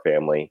spaces of our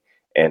family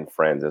and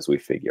friends as we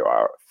figure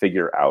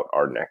out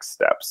our next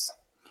steps.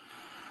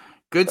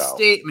 Good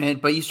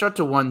statement, but you start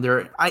to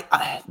wonder,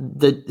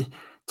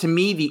 to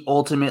me, the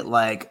ultimate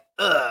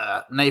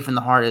knife in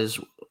the heart is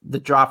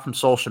the drop from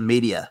social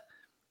media.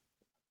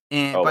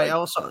 And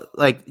also,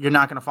 like, you're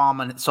not going to follow him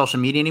on social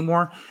media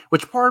anymore,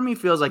 which part of me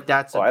feels like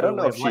that's. I don't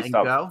know if she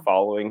stopped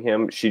following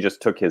him. She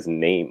just took his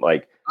name.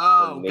 Like,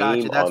 her name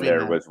gotcha. That's on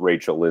there was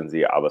Rachel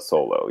Lindsay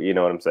Abasolo. You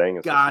know what I'm saying?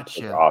 And gotcha.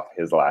 So she took off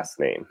his last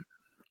name.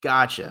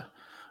 Gotcha.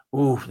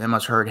 Ooh, that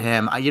must hurt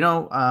him.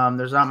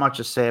 There's not much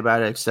to say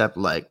about it except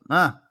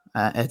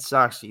it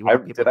sucks.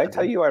 Did I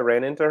tell you I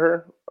ran into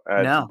her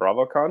at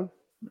BravoCon?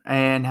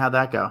 And how'd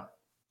that go?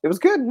 It was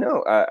good.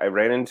 No, I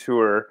ran into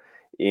her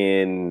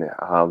in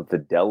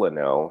the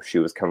Delano. She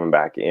was coming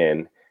back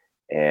in,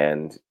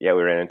 and we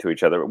ran into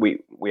each other.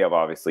 We have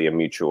obviously a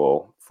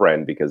mutual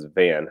friend because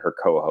Van, her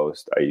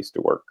co-host, I used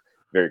to work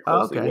very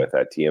closely with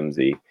at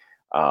TMZ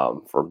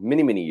for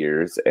many, many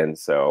years. And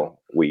so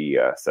we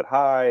said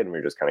hi, and we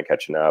were just kind of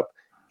catching up.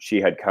 She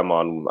had come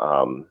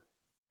on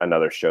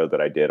another show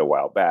that I did a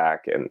while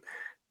back, and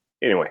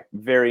anyway,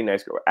 very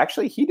nice girl.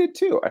 Actually, he did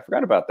too. I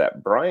forgot about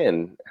that.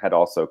 Brian had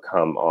also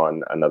come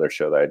on another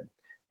show that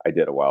I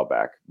did a while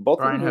back. Both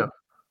Brian, who?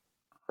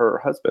 Her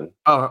husband.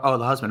 Oh,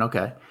 the husband.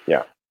 Okay.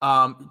 Yeah.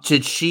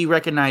 Did she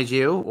recognize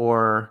you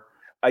or?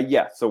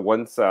 Yeah. So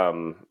once I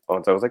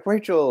was like,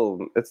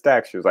 Rachel, it's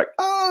Dax. She was like,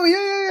 oh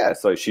yeah.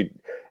 So it just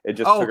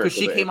took her. Because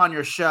she came on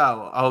your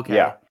show. Okay.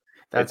 Yeah.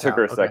 It took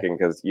her a second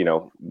because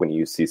when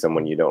you see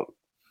someone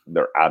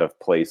they're out of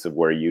place of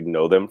where you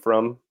know them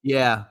from.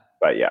 Yeah.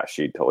 But yeah,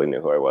 she totally knew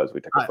who I was.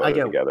 We took a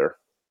photo together.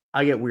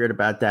 I get weird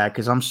about that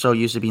because I'm so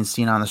used to being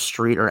seen on the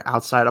street or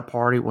outside a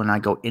party. When I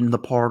go in the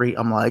party,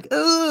 I'm like,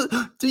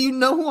 do you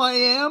know who I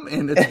am?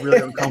 And it's really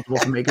uncomfortable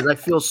for me because I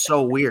feel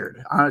so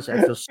weird. Honestly,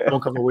 I feel so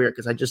uncomfortable weird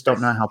because I just don't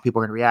know how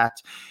people are going to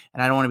react.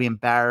 And I don't want to be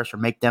embarrassed or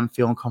make them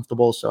feel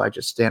uncomfortable. So I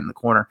just stand in the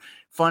corner.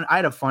 I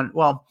had a fun.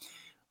 Well,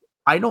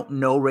 I don't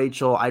know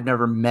Rachel. I've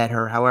never met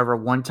her. However,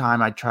 one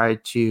time I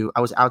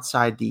was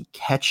outside the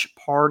Catch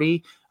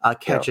party.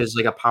 Catch is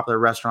like a popular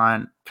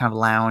restaurant kind of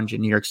lounge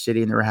in New York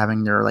City, and they were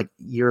having their like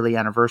yearly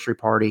anniversary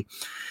party,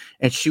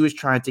 and she was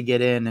trying to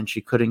get in and she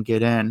couldn't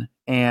get in.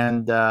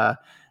 And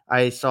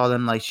I saw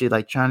them she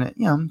trying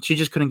to, she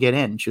just couldn't get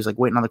in. She was like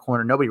waiting on the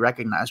corner. Nobody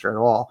recognized her at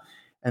all.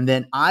 And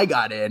then I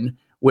got in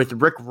with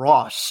Rick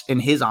Ross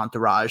and his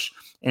entourage,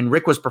 and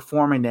Rick was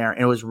performing there,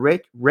 and it was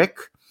Rick,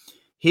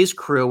 his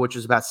crew, which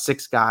was about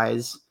 6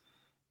 guys,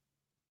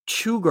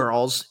 2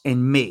 girls,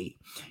 and me.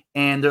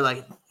 And they're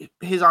like,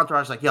 his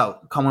entourage is like, yo,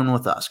 come in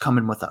with us. I'm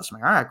like, all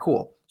right,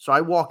 cool. So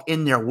I walk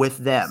in there with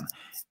them,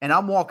 and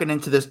I'm walking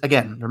into this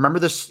again. Remember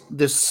this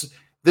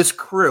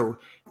crew?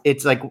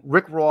 It's like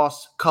Rick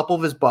Ross, couple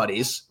of his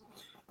buddies,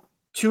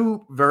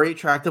 2 very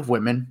attractive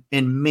women,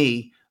 and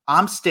me.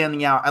 I'm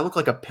standing out. I look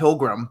like a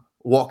pilgrim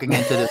walking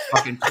into this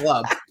fucking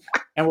club.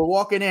 And we're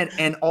walking in,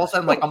 and all of a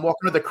sudden, like, I'm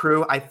walking with the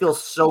crew. I feel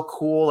so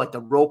cool. Like,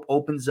 the rope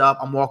opens up.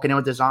 I'm walking in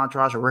with this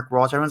entourage of Rick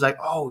Ross. Everyone's like,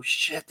 oh,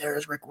 shit,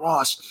 there's Rick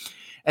Ross.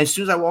 And as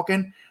soon as I walk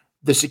in,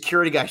 the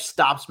security guy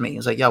stops me.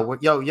 He's like, yo,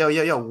 what are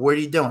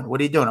you doing? What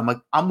are you doing? I'm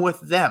like, I'm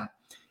with them.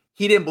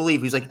 He didn't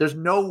believe. He's like, there's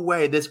no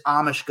way this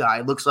Amish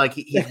guy looks like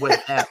he's with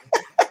them.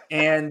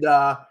 And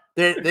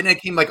then it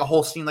came like a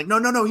whole scene like,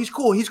 no, he's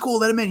cool.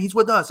 Let him in. He's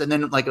with us. And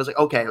then like, I was like,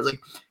 okay. I was like,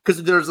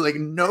 because there's like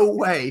no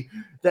way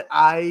that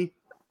I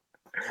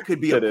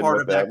could be a part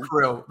of that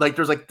crew. Like,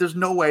 there's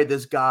no way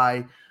this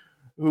guy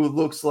who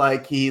looks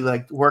like he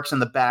like works in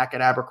the back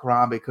at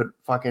Abercrombie could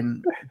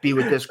fucking be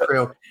with this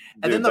crew.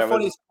 And Dude, then the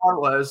funniest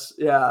part was,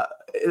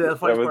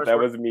 that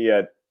was me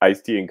at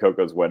Ice-T and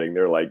Coco's wedding.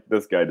 They're like,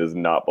 this guy does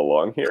not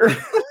belong here.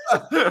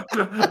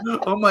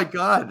 Oh my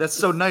God, that's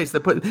so nice. They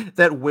put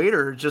that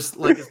waiter just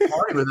like is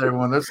partying with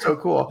everyone. That's so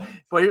cool.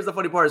 But here's the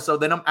funny part. So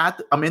then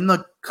I'm in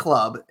the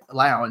club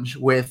lounge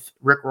with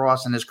Rick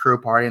Ross and his crew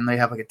party, and they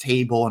have like a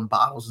table and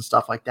bottles and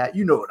stuff like that.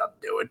 You know what I'm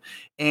doing.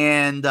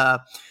 And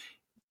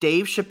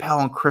Dave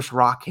Chappelle and Chris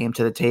Rock came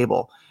to the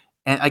table.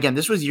 And again,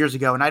 this was years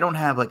ago, and I don't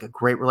have like a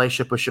great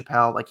relationship with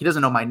Chappelle. Like, he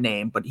doesn't know my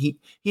name, but he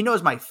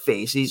knows my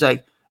face. He's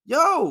like,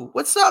 yo,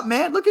 what's up,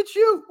 man? Look at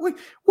you. What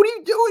are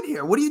you doing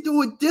here? What are you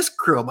doing with this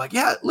crew? I'm like,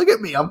 yeah, look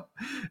at me. I'm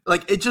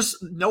like, it just,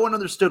 no one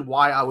understood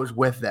why I was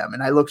with them.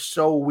 And I looked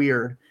so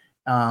weird.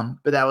 But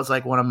that was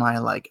like one of my,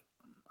 like,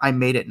 I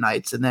made it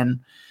nights. And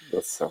then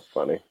that's so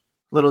funny.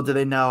 Little did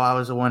they know I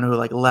was the one who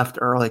like left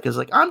early because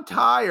like I'm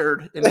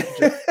tired and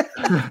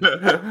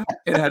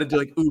and had to do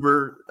like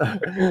Uber.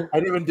 I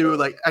didn't even do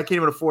like I can't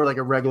even afford like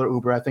a regular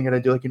Uber. I think I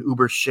had to do like an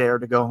Uber share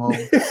to go home.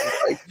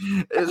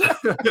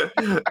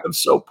 I'm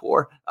so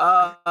poor.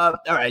 All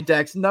right,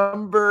 Dex,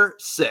 number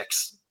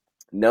 6.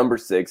 Number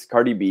 6,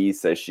 Cardi B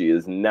says she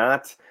is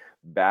not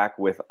back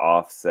with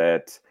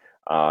Offset.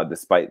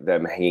 Despite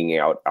them hanging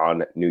out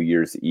on New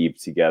Year's Eve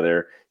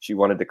together. She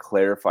wanted to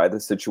clarify the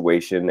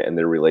situation and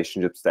their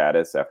relationship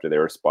status after they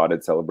were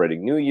spotted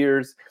celebrating New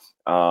Year's.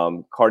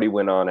 Cardi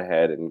went on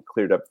ahead and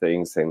cleared up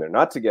things, saying they're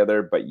not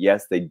together, but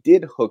yes, they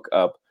did hook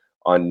up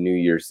on New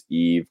Year's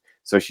Eve.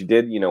 So she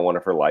did, one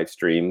of her live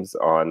streams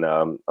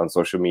on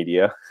social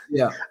media.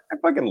 Yeah. I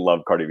fucking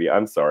love Cardi B.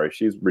 I'm sorry.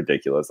 She's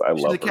ridiculous.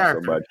 She's love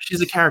her so much.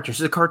 She's a character.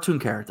 She's a cartoon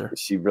character.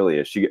 She really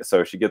is. She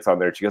gets on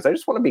there and she goes, I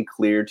just want to be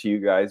clear to you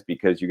guys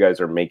because you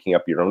guys are making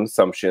up your own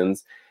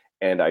assumptions.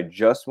 And I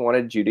just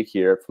wanted you to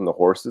hear it from the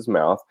horse's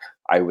mouth.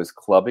 I was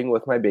clubbing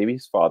with my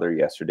baby's father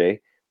yesterday.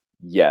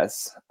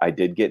 Yes, I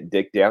did get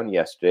dick down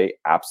yesterday.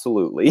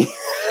 Absolutely.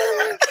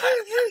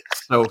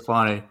 So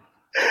funny.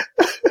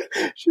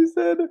 She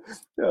said,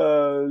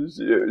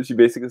 she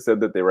basically said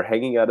that they were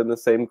hanging out in the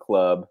same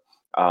club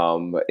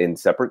in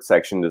separate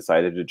sections,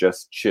 decided to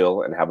just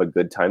chill and have a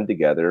good time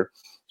together.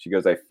 She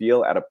goes, I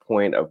feel at a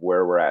point of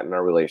where we're at in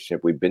our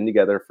relationship. We've been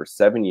together for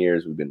 7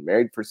 years. We've been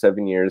married for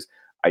 7 years.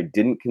 I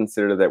didn't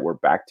consider that we're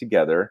back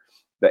together.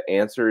 The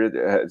answer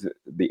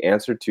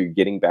to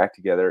getting back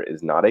together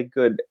is not a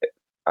good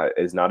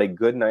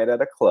night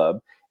at a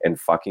club and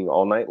fucking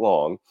all night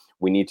long.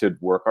 We need to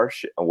work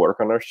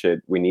on our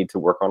shit. We need to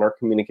work on our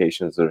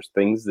communications. There's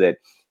things that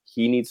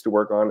he needs to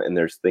work on, and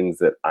there's things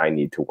that I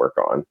need to work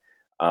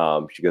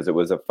on. She goes, it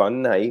was a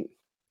fun night.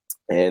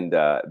 And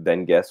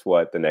then guess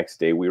what? The next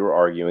day we were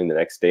arguing. The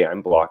next day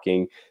I'm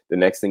blocking. The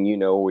next thing you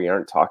know, we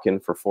aren't talking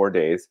for 4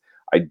 days.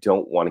 I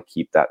don't want to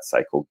keep that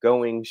cycle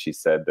going. She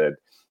said that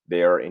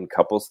they are in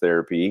couples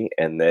therapy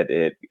and that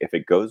if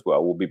it goes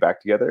well, we'll be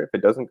back together. If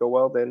it doesn't go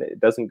well, then it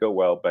doesn't go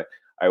well. But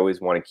I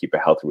always want to keep a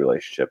healthy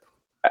relationship.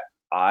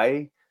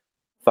 I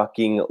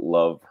fucking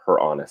love her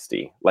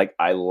honesty. Like,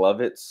 I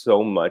love it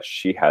so much.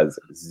 She has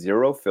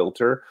zero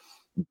filter,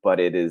 but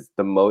it is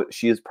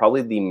she is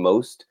probably the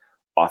most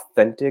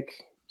authentic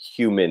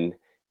human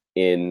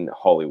in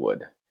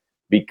Hollywood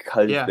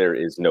because there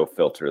is no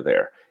filter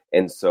there.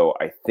 And so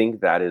I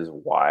think that is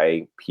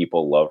why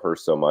people love her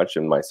so much,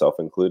 and myself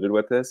included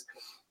with this,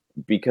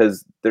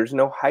 because there's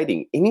no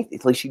hiding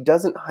anything. Like, she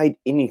doesn't hide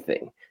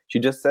anything. She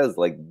just says,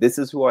 like, this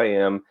is who I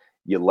am.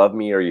 You love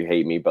me or you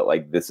hate me, but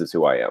like, this is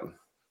who I am.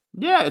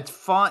 Yeah, it's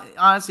fun.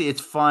 Honestly, it's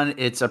fun.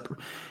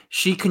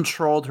 She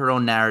controlled her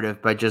own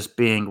narrative by just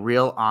being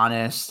real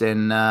honest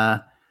and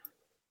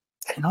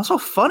also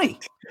funny.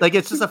 Like,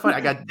 it's just a fun.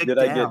 I got digged down.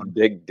 Did I get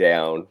digged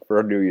down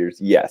for New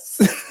Year's?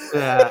 Yes.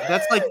 Yeah,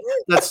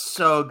 that's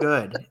so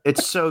good.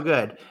 It's so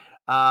good.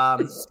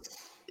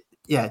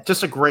 Yeah,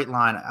 just a great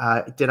line.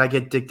 Did I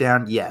get digged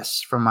down?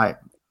 Yes, from my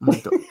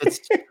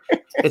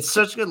it's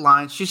such a good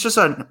line. She's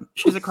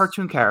a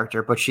cartoon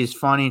character, but she's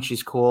funny and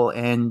she's cool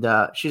and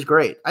she's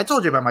great. I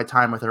told you about my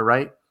time with her,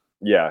 right?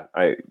 Yeah,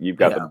 you've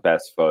got the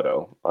best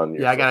photo on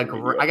your. Yeah, I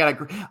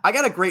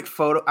got a great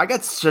photo. I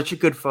got such a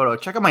good photo.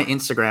 Check out my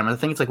Instagram. I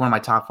think it's like one of my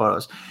top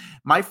photos.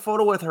 My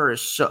photo with her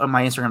is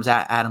my Instagram's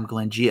at Adam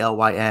Glynn,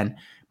 GLYN.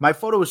 My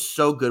photo is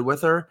so good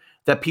with her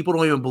that people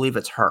don't even believe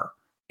it's her.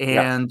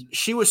 And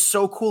she was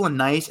so cool and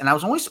nice. And I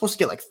was only supposed to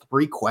get like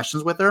 3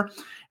 questions with her.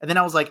 And then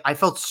I was like, I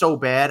felt so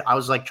bad. I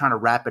was like trying to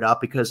wrap it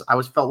up because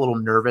I felt a little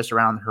nervous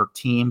around her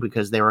team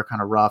because they were kind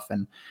of rough.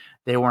 And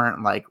they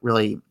weren't like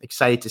really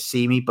excited to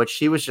see me, but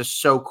she was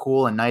just so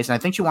cool and nice. And I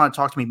think she wanted to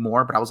talk to me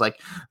more, but I was like,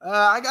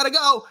 I gotta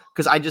go.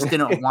 Cause I just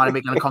didn't want to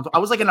make it uncomfortable. I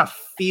was like in a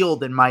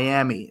field in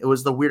Miami. It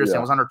was the weirdest thing.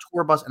 I was on her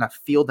tour bus in a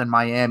field in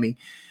Miami,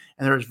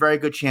 and there was very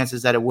good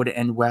chances that it would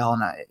end well.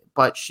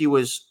 But she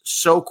was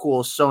so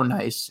cool, so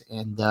nice.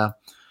 And,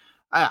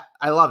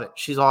 I love it.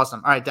 She's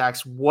awesome. All right,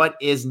 Dax, what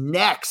is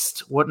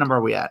next? What number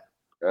are we at?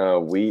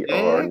 We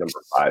are number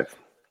 5.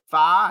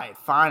 5,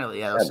 finally.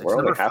 Yeah, God, we're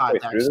only halfway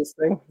through this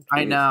thing. Jeez.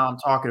 I know. I'm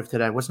talkative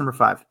today. What's number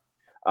 5?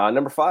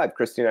 Number 5,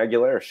 Christina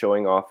Aguilera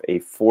showing off a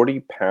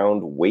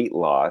 40-pound weight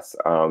loss.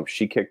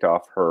 She kicked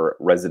off her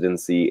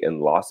residency in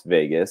Las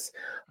Vegas.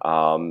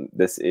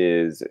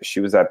 She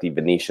was at the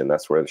Venetian.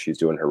 That's where she's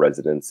doing her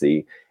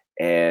residency.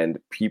 And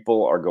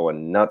people are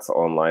going nuts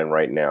online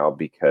right now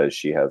because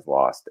she has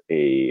lost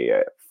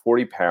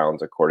 40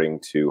 pounds, according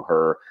to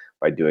her,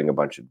 by doing a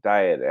bunch of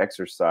diet,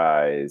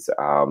 exercise,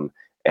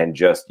 and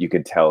just, you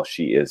could tell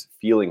she is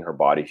feeling her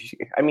body.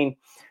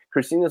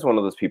 Christina is one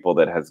of those people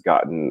that has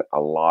gotten a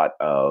lot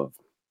of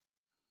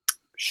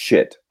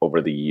shit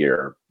over the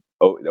years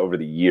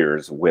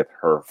with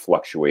her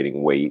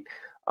fluctuating weight.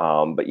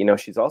 But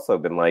she's also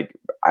been like,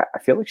 I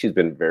feel like she's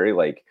been very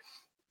like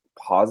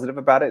positive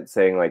about it,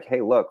 saying like,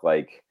 hey, look,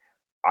 like,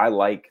 I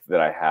like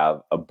that I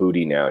have a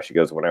booty now. She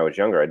goes, when I was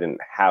younger, I didn't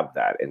have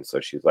that. And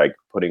so she's like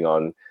putting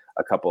on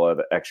a couple of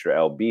the extra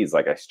lbs.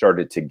 Like, I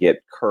started to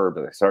get curved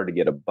and I started to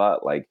get a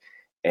butt, like,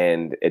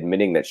 and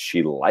admitting that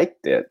she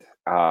liked it.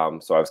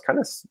 So I was kind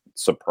of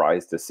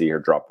surprised to see her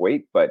drop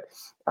weight, but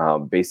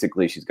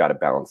basically she's got a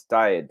balanced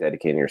diet,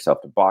 dedicating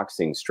herself to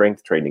boxing,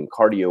 strength training,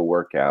 cardio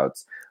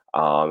workouts.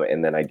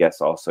 And then I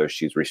guess also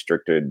she's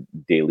restricted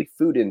daily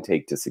food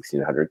intake to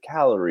 1,600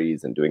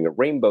 calories and doing a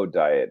rainbow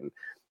diet and,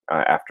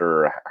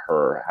 after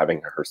her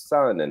having her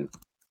son. And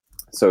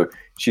so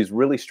she's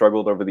really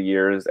struggled over the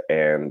years.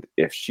 And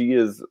if she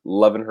is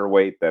loving her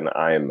weight, then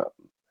I'm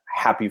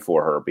happy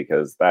for her,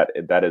 because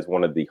that is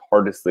one of the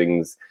hardest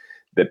things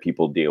that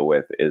people deal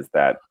with, is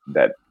that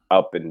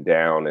up and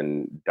down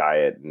and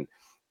diet. And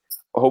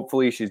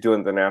hopefully she's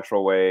doing it the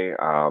natural way.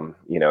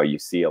 You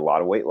see a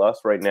lot of weight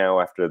loss right now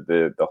after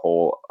the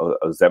whole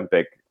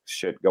Ozempic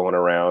shit going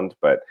around,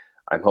 but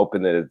I'm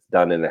hoping that it's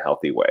done in a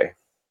healthy way.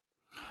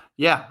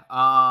 Yeah.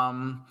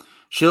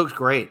 She looks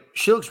great.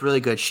 She looks really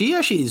good. She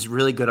actually is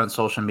really good on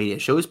social media.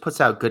 She always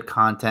puts out good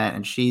content,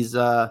 and she's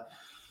awesome.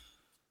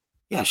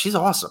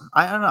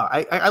 I don't know.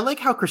 I like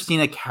how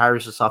Christina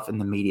carries herself in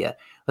the media.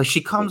 Like,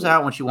 she comes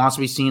out when she wants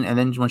to be seen, and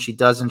then when she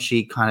doesn't,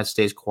 she kind of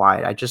stays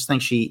quiet. I just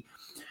think she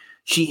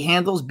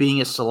handles being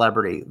a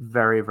celebrity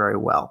very, very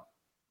well.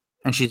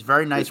 And she's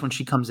very nice when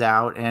she comes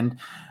out. And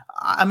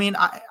I mean,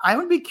 I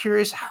would be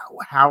curious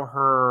how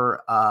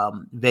her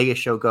Vegas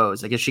show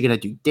goes. Like, is she going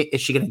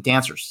to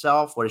dance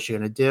herself? What is she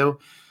going to do?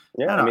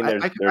 Yeah, I mean,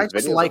 there's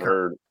videos like of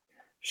her.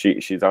 She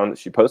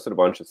posted a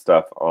bunch of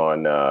stuff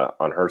on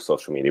her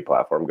social media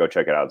platform. Go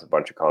check it out. It's a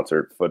bunch of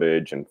concert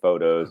footage and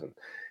photos, and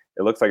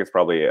it looks like it's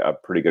probably a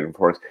pretty good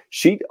performance.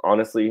 She,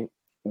 honestly,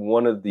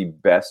 one of the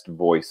best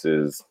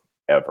voices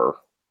ever.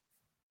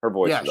 Her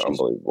voice is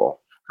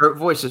unbelievable. Her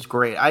voice is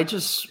great.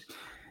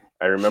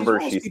 I remember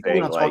she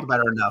sang, like, talk about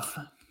her enough.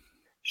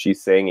 She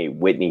sang a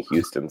Whitney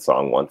Houston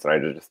song once, and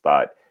I just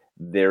thought,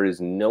 there is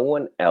no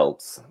one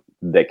else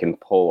that can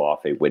pull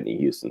off a Whitney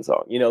Houston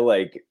song.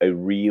 Like, a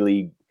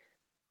really,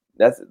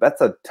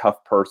 that's a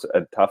tough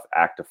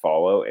act to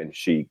follow, and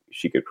she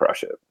could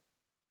crush it.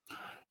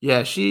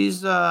 Yeah,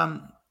 she's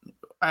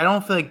I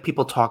don't think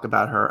people talk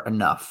about her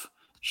enough.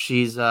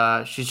 She's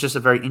just a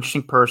very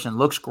interesting person.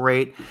 Looks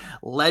great.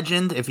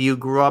 Legend. If you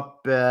grew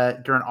up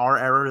during our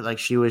era, like,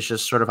 she was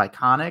just sort of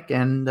iconic,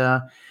 and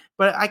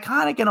but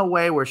iconic in a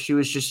way where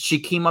she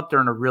came up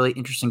during a really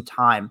interesting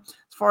time.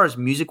 As far as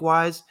music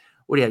wise,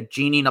 what do you have?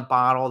 Genie in a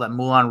Bottle, that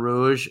Moulin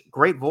Rouge,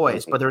 great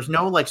voice, but there's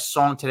no like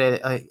song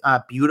today.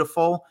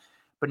 Beautiful,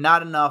 but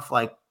not enough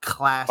like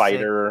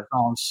classic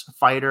songs.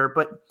 Fighter,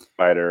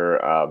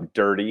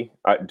 Dirty.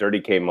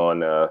 Dirty came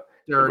on.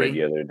 The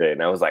radio the other day,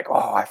 and I was like,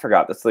 oh, I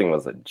forgot this thing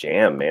was a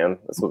jam, man.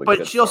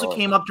 But she also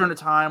came up during a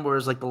time where it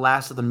was like the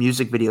last of the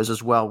music videos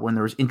as well, when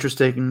there was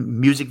interesting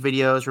music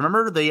videos.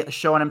 Remember the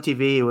show on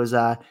MTV? It was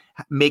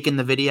Making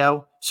the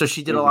Video. So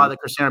she did a lot of the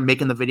Christina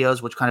Making the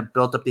Videos, which kind of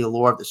built up the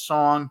allure of the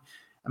song.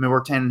 I mean,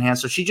 worked hand in hand.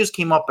 So she just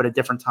came up at a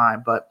different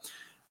time, but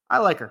I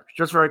like her. She's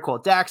just very cool.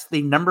 Dax,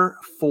 the number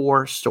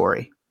 4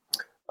 story.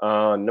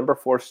 Number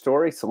 4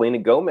 story, Selena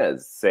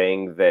Gomez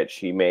saying that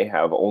she may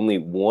have only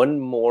one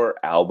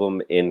more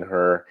album in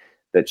her,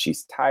 that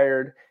she's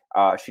tired.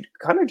 She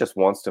kind of just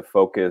wants to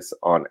focus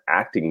on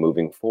acting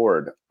moving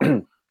forward.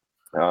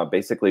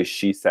 Basically,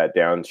 she sat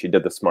down, she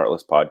did the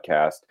Smartless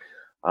podcast.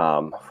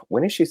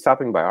 When is she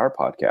stopping by our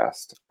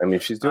podcast? I mean,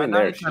 she's doing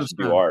theirs, she should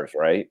do ours,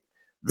 right?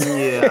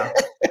 Yeah.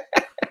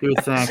 You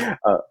would think.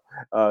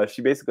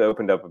 She basically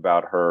opened up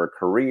about her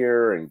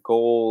career and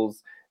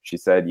goals. She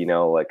said,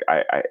 like,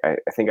 I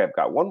think I've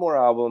got one more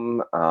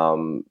album,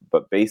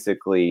 but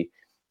basically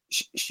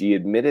she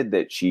admitted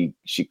that she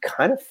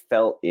kind of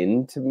fell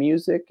into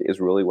music is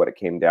really what it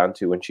came down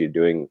to when she was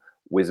doing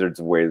Wizards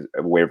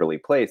of Waverly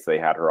Place, they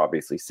had her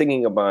obviously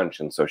singing a bunch.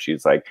 And so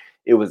she's like,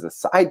 it was a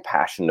side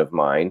passion of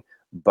mine,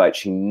 but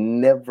she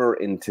never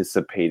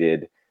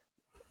anticipated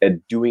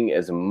doing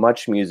as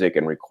much music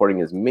and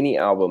recording as many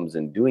albums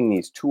and doing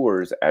these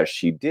tours as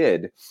she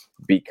did,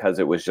 because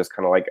it was just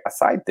kind of like a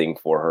side thing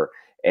for her.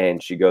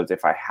 And she goes,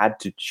 if I had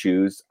to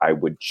choose, I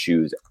would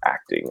choose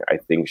acting. I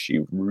think she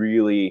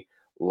really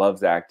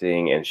loves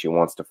acting and she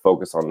wants to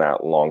focus on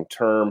that long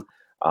term.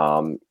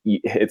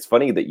 It's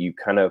funny that you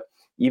kind of,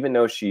 even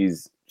though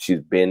she's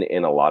been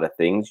in a lot of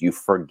things, you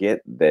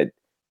forget that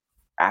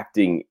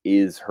acting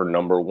is her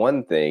number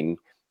one thing,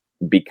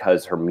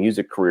 because her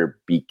music career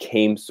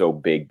became so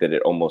big that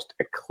it almost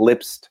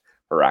eclipsed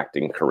her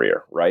acting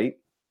career, right?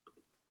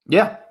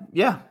 Yeah.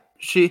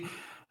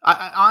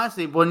 I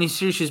honestly, when you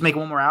see she's making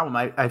one more album,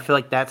 I feel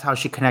like that's how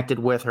she connected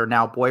with her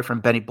now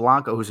boyfriend, Benny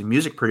Blanco, who's a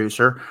music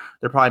producer.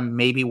 They're probably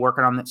maybe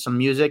working on some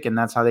music, and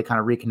that's how they kind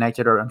of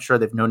reconnected. Or I'm sure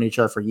they've known each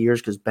other for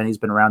years because Benny's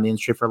been around the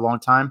industry for a long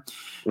time.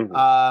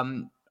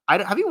 Mm-hmm.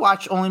 Have you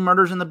watched Only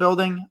Murders in the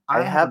Building?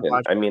 I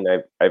haven't. I mean,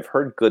 I've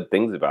heard good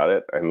things about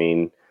it. I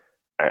mean,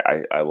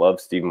 I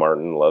love Steve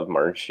Martin, love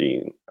Martin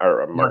Sheen,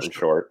 or Martin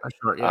Short.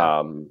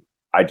 Yeah.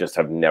 I just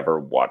have never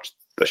watched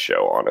the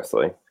show,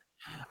 honestly.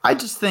 I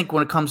just think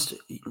when it comes to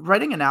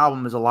writing an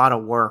album is a lot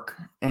of work,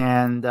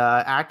 and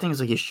acting is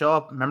like you show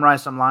up,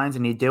 memorize some lines,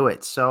 and you do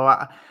it. So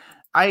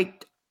I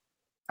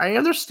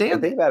understand.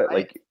 And think about it,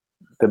 like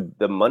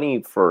the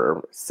money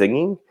for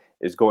singing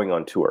is going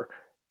on tour.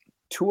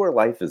 Tour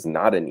life is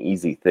not an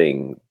easy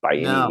thing by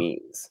any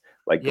means.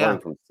 Like going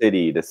from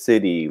city to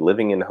city,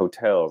 living in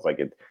hotels, like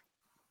it.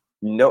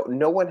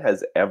 No one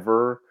has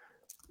ever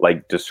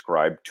like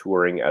described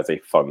touring as a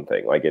fun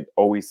thing. Like it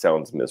always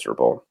sounds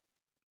miserable.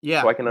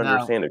 Yeah. So I can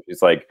understand it.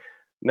 She's like,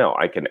 no,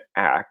 I can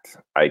act,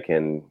 I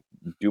can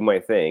do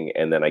my thing,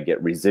 and then I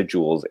get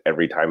residuals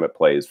every time it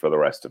plays for the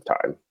rest of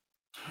time.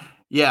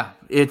 Yeah,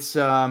 it's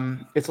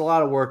a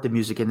lot of work, the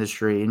music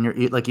industry,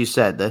 and like you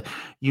said,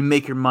 you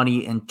make your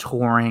money in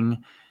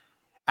touring.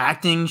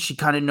 Acting, she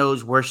kind of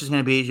knows where she's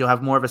going to be. You'll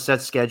have more of a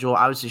set schedule.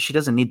 Obviously, she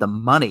doesn't need the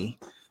money.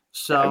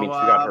 So I mean, she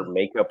got her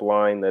makeup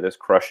line that is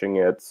crushing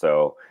it.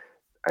 So,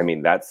 I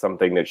mean, that's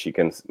something that she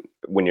can.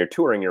 When you're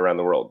touring, you're around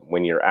the world.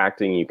 When you're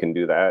acting, you can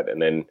do that, and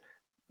then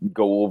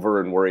go over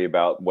and worry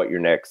about what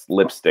your next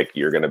lipstick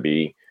you're going to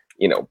be,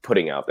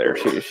 putting out there.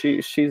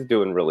 She's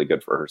doing really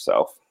good for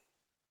herself.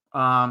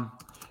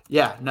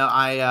 Yeah, no,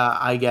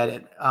 I get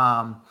it.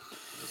 I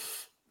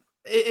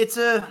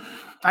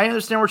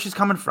understand where she's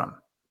coming from.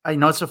 I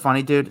know it's so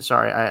funny, dude.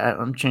 Sorry,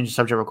 I'm changing the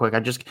subject real quick.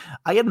 I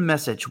get a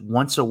message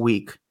once a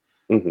week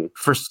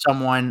for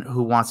someone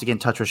who wants to get in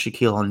touch with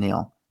Shaquille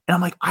O'Neal. And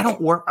I'm like, I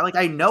don't work. Like,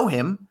 I know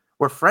him.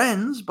 We're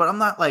friends, but I'm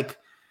not like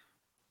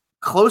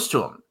close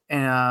to him.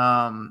 And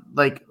I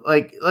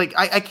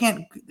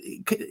can't.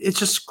 It's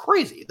just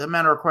crazy the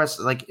amount of requests.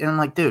 Like, and I'm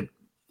like, dude,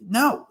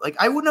 no. Like,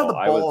 I wouldn't have the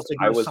balls to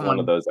go. I was someone, one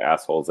of those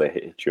assholes that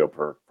hit you up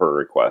for a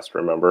request.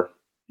 Remember?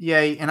 Yeah.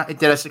 And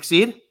did I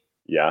succeed?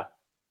 Yeah.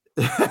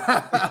 And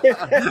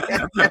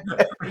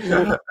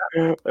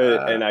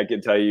I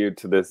can tell you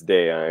to this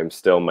day, I'm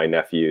still my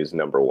nephew's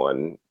number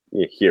one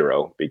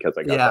hero because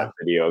I got that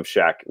video of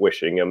Shaq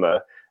wishing him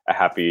a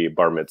happy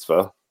bar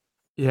mitzvah.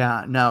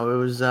 Yeah, no, it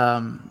was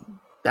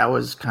that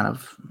was kind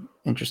of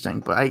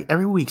interesting. But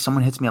every week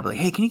someone hits me up like,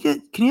 "Hey, can you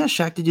ask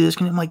Shaq to do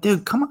this?" I'm like,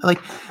 "Dude, come on!"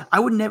 Like,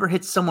 I would never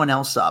hit someone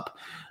else up,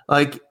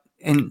 like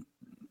and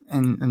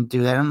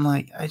do that. I'm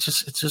like, it's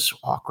just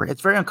awkward.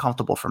 It's very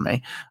uncomfortable for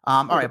me.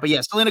 All right, but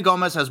yeah, Selena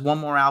Gomez has one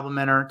more album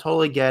in her.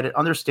 Totally get it.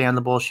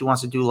 Understandable. She wants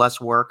to do less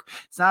work.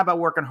 It's not about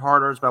working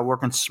harder. It's about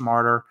working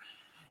smarter.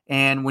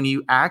 And when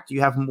you act,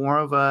 you have more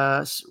of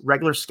a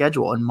regular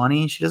schedule and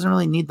money. She doesn't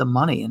really need the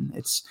money, and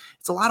it's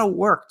a lot of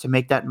work to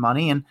make that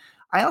money. And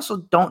I also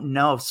don't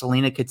know if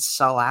Selena could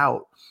sell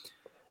out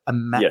a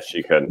Yes,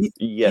 she could.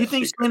 Yes, you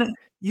think Selena? Could.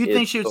 You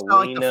think she would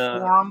sell like the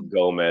Forum?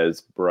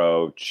 Gomez,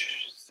 bro,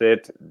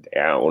 sit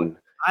down.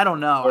 I don't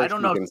know. I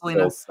don't know if Selena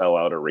still sell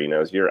out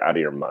arenas. You're out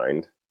of your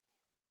mind.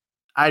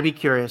 I'd be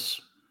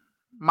curious.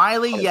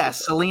 Miley, 100%.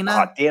 Yes. Selena.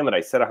 Oh, damn it.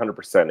 I said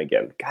 100%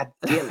 again. God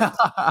damn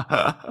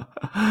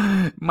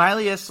it.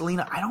 Miley, yes.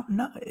 Selena. I don't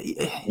know.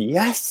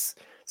 Yes.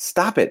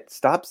 Stop it.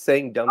 Stop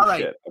saying dumb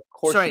shit. Of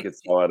course she could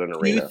sell out an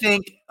arena. Do you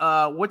think,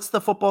 what's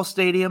the football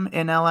stadium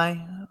in LA?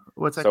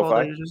 What's that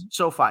called?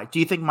 SoFi. Do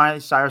you think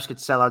Miley Cyrus could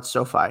sell out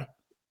SoFi?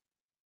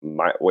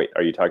 Wait,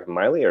 are you talking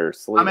Miley or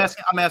Selena?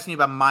 I'm asking you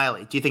about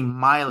Miley. Do you think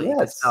Miley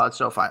could sell out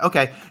SoFi?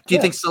 Okay. Do you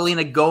think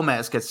Selena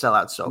Gomez could sell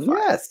out SoFi?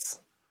 Yes.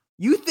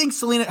 You think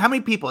Selena? How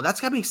many people?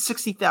 That's got to be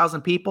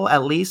 60,000 people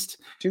at least.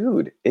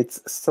 Dude,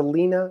 it's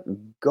Selena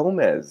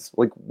Gomez.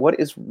 Like, what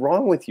is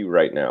wrong with you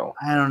right now?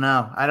 I don't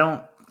know.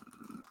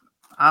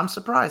 I'm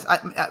surprised.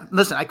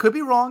 Listen, I could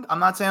be wrong. I'm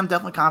not saying I'm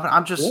definitely confident.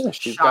 I'm just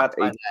shocked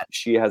by that.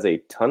 She has a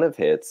ton of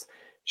hits.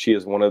 She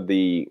is one of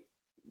the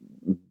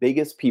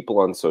biggest people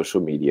on social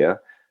media.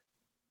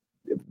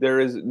 There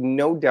is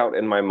no doubt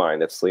in my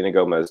mind if Selena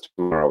Gomez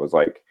tomorrow was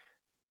like,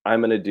 I'm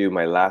going to do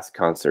my last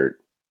concert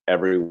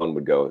everyone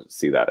would go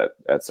see that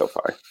at SoFi.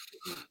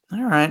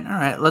 All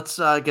right. Let's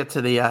get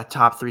to the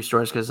top 3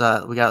 stories because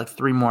we got like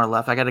 3 more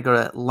left. I got to go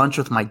to lunch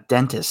with my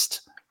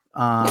dentist.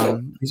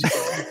 This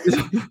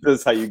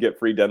is how you get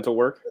free dental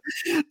work?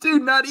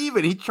 Dude, not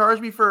even. He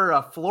charged me for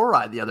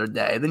fluoride the other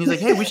day. Then he's like,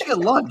 "Hey, we should get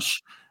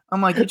lunch."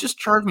 I'm like, "You just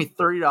charged me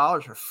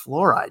 $30 for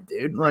fluoride,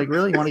 dude. Like,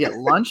 really? You want to get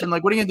lunch?" And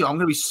like, what are you gonna do? I'm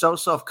gonna be so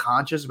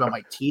self-conscious about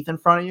my teeth in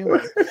front of you,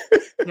 like,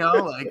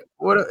 like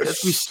what?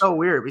 It's gonna be so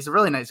weird. He's a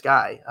really nice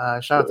guy.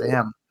 Shout out to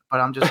him.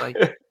 But I'm just like,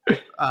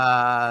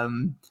 yeah.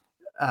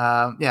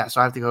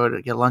 So I have to go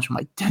to get lunch with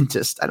my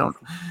dentist. What am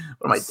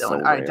I doing? So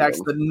All right, Dax,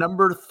 the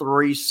number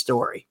 3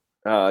 story.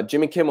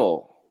 Jimmy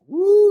Kimmel,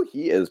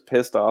 he is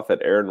pissed off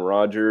at Aaron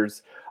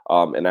Rodgers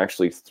and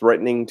actually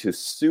threatening to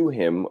sue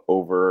him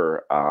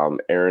over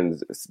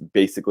Aaron's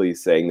basically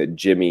saying that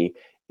Jimmy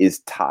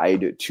is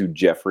tied to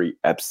Jeffrey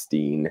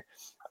Epstein,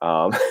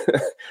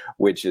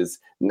 which is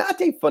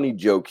not a funny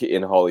joke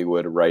in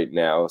Hollywood right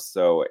now.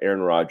 So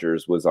Aaron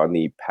Rodgers was on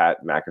the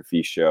Pat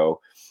McAfee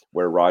show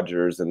where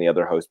Rodgers and the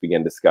other host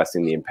began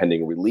discussing the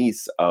impending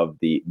release of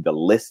the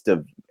list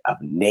of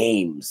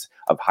names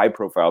of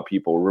high-profile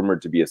people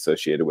rumored to be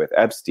associated with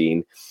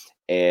Epstein.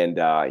 And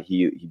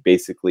he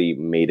basically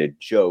made a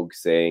joke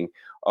saying,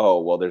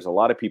 oh, well, there's a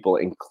lot of people,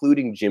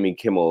 including Jimmy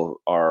Kimmel,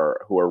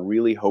 who are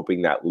really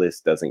hoping that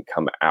list doesn't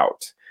come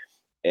out.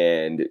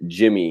 And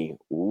Jimmy,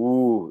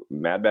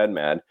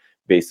 mad,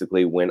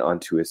 basically went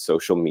onto his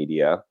social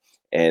media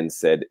and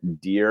said,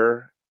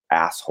 "Dear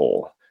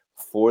asshole,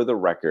 for the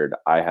record,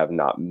 I have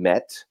not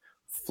met,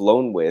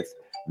 flown with,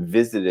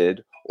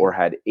 visited, or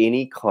had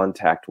any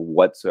contact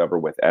whatsoever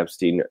with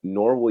Epstein,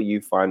 nor will you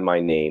find my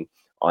name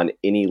on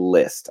any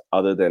list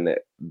other than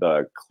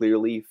the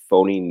clearly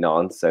phony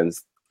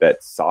nonsense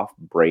that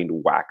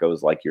soft-brained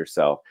wackos like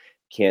yourself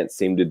can't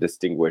seem to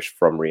distinguish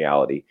from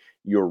reality.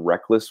 Your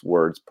reckless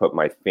words put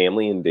my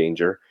family in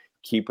danger.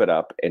 Keep it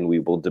up, and we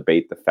will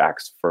debate the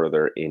facts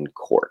further in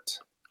court."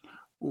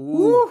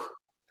 Ooh.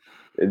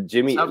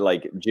 Jimmy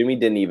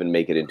didn't even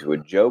make it into a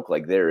joke.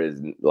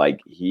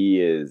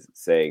 He is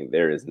saying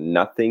there is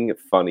nothing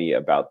funny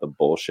about the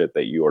bullshit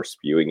that you are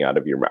spewing out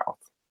of your mouth.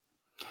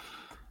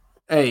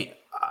 Hey,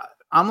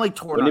 I'm like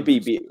torn.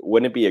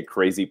 Wouldn't it be a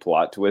crazy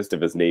plot twist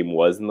if his name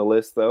was in the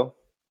list though?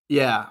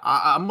 Yeah,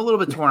 I'm a little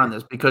bit torn on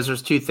this because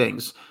there's 2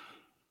 things.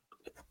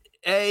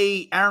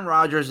 Aaron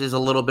Rodgers is a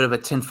little bit of a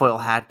tinfoil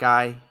hat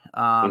guy.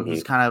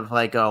 He's kind of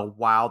like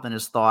wild in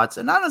his thoughts,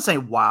 and I'm not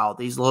saying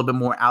wild. He's a little bit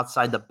more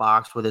outside the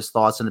box with his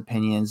thoughts and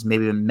opinions,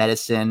 maybe in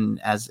medicine,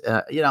 as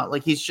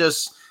like he's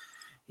just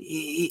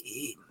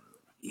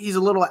he's a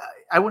little.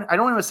 I don't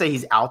want to say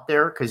he's out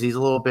there because he's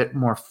a little bit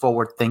more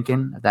forward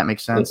thinking, if that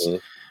makes sense.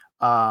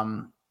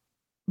 But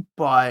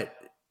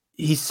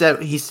he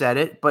said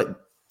it.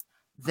 But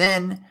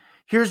then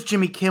here's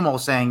Jimmy Kimmel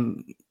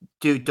saying,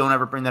 "Dude, don't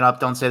ever bring that up.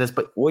 Don't say this."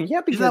 But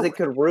yeah, because it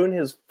could ruin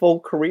his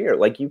full career.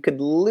 Like you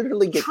could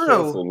literally get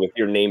canceled with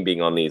your name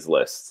being on these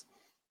lists.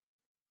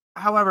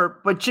 However,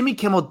 but Jimmy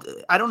Kimmel,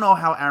 I don't know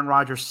how Aaron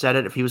Rodgers said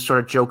it if he was sort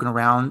of joking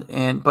around,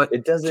 but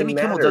it doesn't Jimmy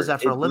matter. Kimmel does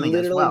that for a living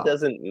as well. It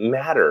doesn't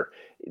matter.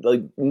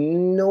 Like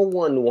no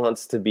one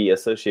wants to be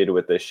associated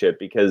with this shit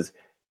because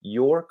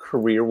your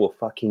career will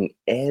fucking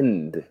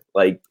end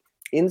like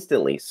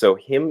instantly. So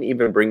him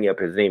even bringing up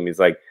his name, he's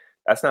like,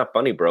 that's not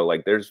funny, bro.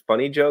 Like, there's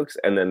funny jokes,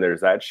 and then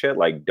there's that shit.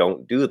 Like,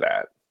 don't do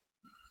that.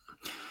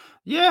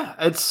 Yeah,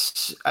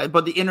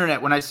 but the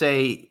internet, when I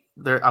say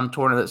I'm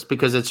torn of this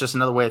because it's just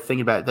another way of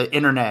thinking about it. The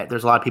internet,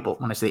 there's a lot of people,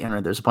 when I say the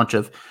internet, there's a bunch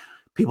of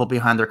people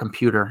behind their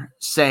computer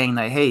saying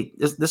that, hey,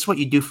 this is what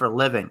you do for a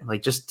living.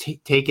 Like, just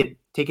take it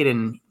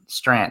in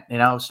strand,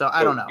 So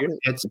I don't know.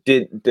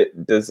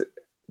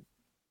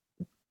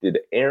 Did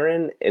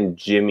Aaron and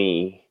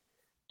Jimmy,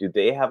 do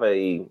they have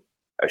a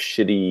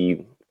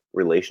shitty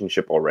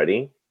relationship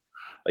already?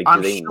 Like,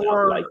 do they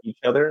not like each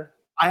other?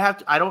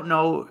 I don't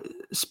know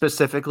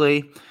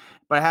specifically,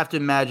 but I have to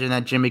imagine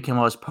that Jimmy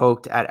Kimmel has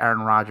poked at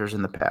Aaron Rodgers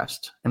in the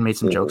past and made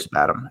some jokes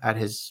about him at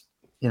his,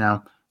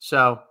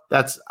 so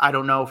I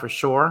don't know for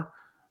sure.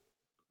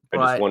 I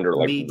just wonder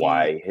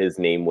why his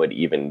name would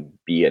even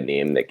be a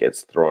name that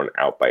gets thrown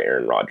out by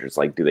Aaron Rodgers.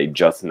 Like, do they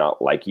just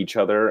not like each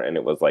other? And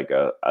it was like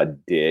a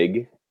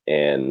dig.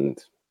 And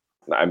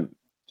I'm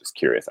just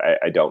curious.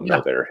 I don't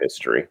know their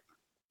history.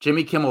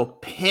 Jimmy Kimmel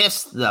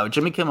pissed though.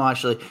 Jimmy Kimmel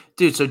actually,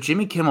 dude. So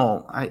Jimmy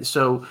Kimmel,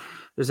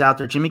 there's out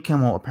there. Jimmy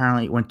Kimmel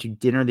apparently went to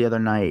dinner the other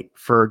night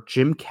for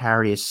Jim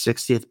Carrey's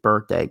 60th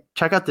birthday.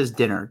 Check out this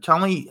dinner. Tell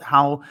me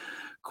how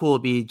cool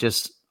it'd be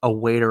just a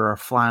waiter or a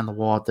fly on the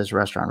wall at this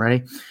restaurant.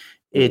 Ready?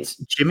 It's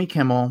Jimmy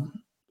Kimmel.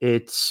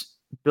 It's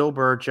Bill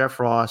Burr, Jeff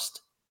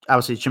Frost.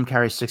 Obviously, it's Jim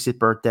Carrey's 60th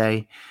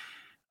birthday.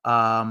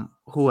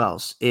 Who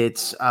else?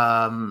 It's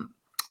Adam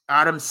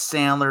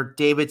Sandler,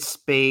 David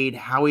Spade,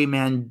 Howie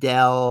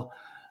Mandel.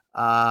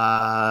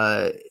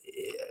 That'd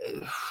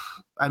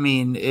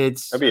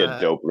be a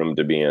dope room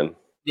to be in.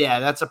 Yeah,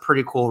 that's a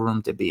pretty cool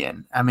room to be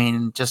in. I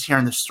mean, just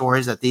hearing the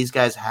stories that these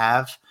guys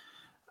have,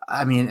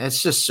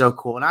 it's just so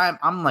cool. And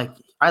I'm like,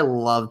 I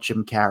love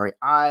Jim Carrey.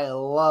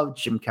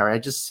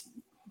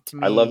 to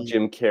me, I love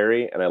Jim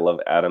Carrey and I love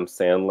Adam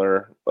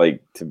Sandler.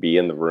 Like, to be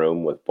in the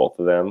room with both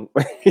of them,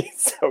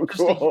 it's so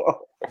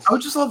cool. I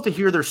would just love to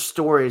hear their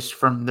stories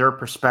from their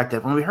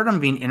perspective. When we heard them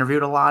being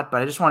interviewed a lot,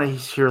 but I just want to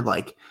hear,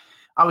 like,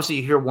 obviously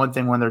you hear one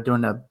thing when they're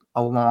doing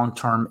a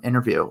long-term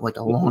interview, like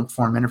a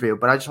long-form interview,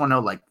 but I just want to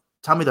know, like,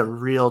 tell me the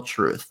real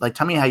truth. Like,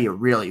 tell me how you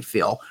really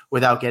feel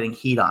without getting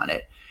heat on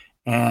it.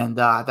 And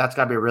that's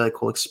got to be a really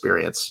cool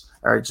experience,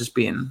 or just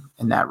being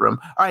in that room.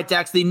 All right,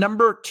 Dax, the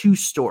number 2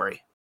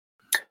 story.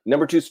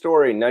 Number 2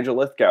 story, Nigel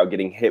Lithgow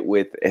getting hit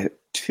with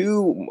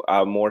 2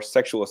 more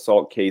sexual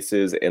assault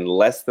cases in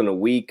less than a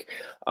week.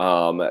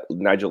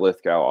 Nigel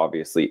Lithgow,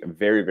 obviously a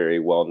very, very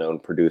well-known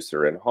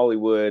producer in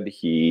Hollywood.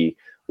 He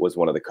was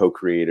one of the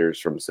co-creators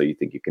from So You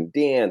Think You Can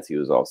Dance. He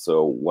was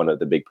also one of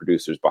the big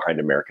producers behind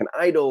American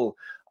Idol.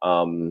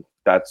 I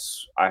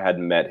had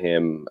met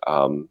him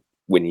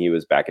when he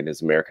was back in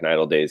his American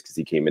Idol days, because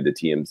he came into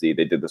TMZ.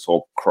 They did this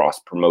whole cross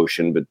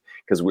promotion, but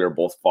because we were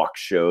both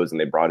Fox shows and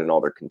they brought in all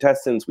their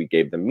contestants, we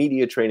gave them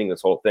media training,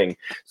 this whole thing.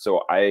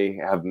 So I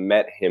have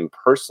met him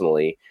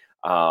personally.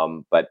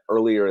 But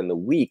earlier in the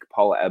week,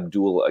 Paula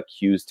Abdul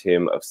accused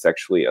him of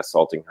sexually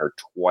assaulting her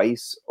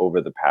twice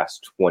over the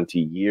past 20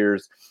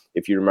 years.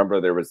 If you remember,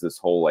 there was this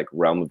whole like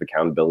Realm of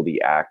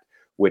Accountability Act,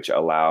 which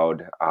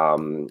allowed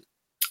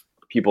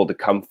people to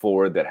come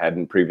forward that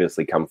hadn't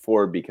previously come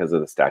forward because of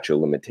the statute of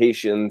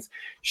limitations.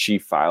 She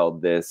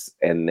filed this,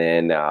 and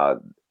then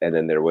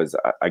there was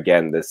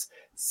again this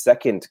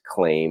second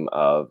claim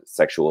of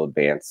sexual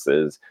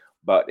advances,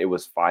 but it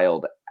was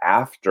filed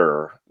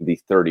after the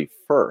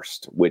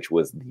 31st, which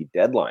was the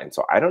deadline.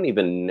 So I don't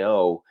even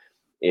know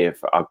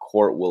if a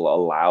court will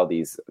allow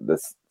this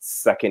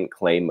second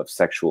claim of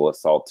sexual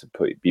assault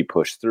to be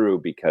pushed through,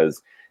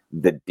 because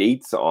the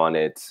dates on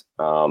it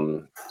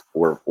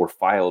were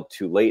filed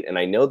too late. And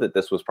I know that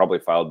this was probably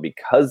filed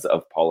because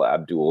of Paula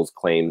Abdul's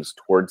claims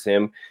towards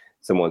him.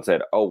 Someone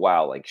said, oh,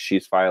 wow, like,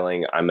 she's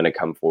filing, I'm going to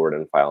come forward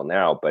and file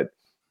now. But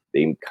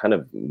they kind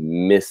of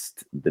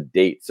missed the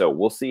date. So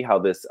we'll see how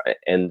this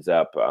ends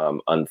up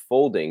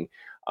unfolding.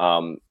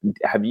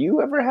 Have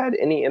you ever had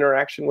any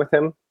interaction with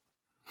him?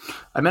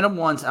 I met him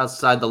once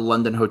outside the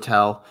London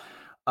hotel.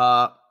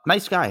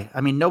 Nice guy.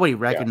 I mean, nobody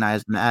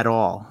recognized him at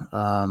all.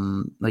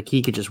 Like,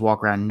 he could just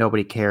walk around,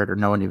 nobody cared, or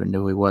no one even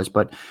knew who he was.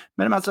 But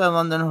met him outside the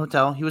London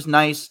hotel. He was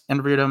nice.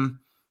 Interviewed him.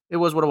 It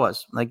was what it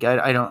was. Like,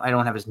 I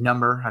don't have his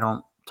number. I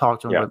don't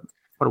talk to him.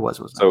 But what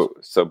it was nice.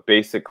 So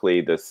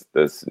basically, this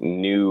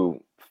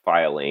new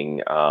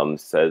filing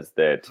says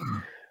that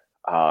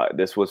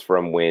this was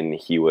from when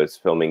he was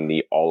filming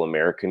the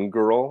All-American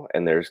Girl,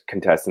 and there's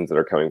contestants that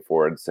are coming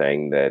forward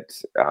saying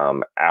that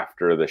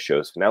after the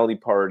show's finale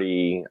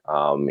party,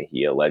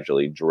 he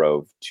allegedly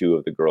drove 2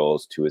 of the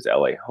girls to his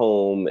LA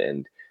home,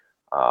 and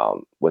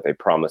with a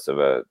promise of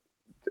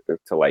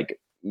to like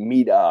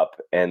meet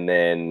up, and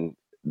then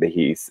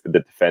the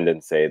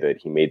defendants say that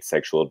he made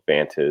sexual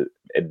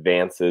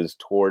advances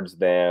towards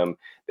them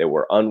that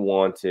were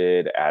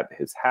unwanted at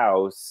his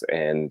house,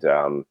 and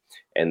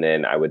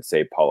then I would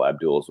say Paula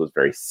Abdul's was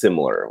very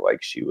similar.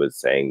 Like, she was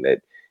saying that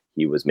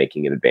he was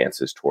making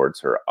advances towards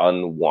her,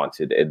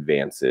 unwanted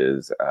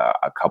advances,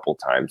 a couple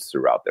times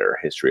throughout their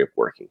history of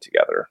working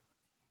together.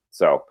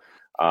 So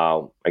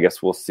I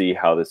guess we'll see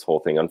how this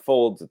whole thing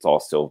unfolds. It's all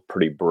still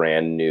pretty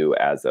brand new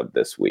as of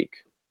this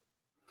week.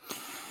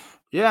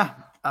 Yeah.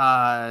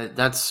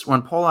 That's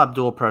when Paula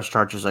Abdul press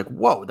charges, like,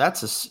 whoa,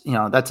 that's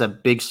a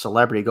big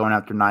celebrity going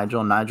after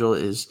Nigel. Nigel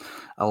is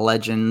a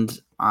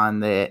legend in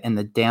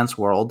the dance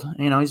world.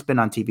 He's been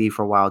on TV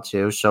for a while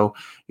too. So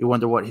you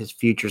wonder what his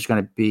future is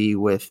going to be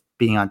with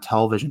being on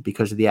television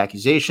because of the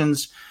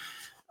accusations.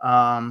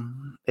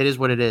 It is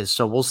what it is.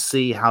 So we'll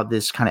see how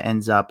this kind of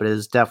ends up. It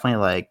is definitely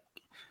like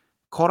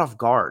caught off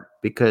guard,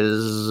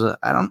 because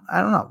I don't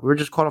know. We're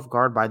just caught off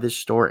guard by this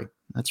story.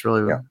 That's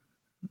really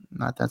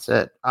that's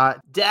it.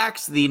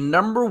 Dax, the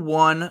number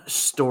 1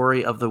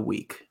 story of the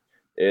week.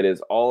 It is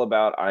all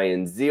about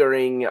Ian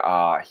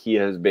Ziering. He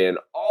has been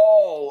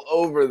all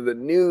over the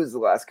news the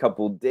last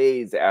couple of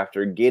days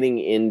after getting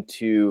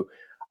into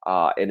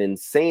an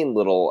insane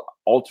little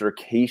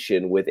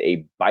altercation with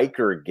a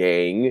biker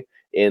gang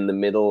in the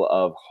middle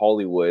of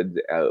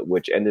Hollywood,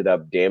 which ended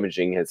up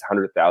damaging his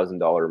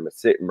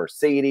 $100,000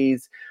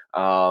 Mercedes.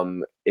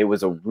 It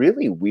was a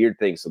really weird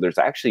thing. So there's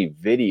actually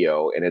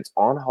video, and it's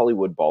on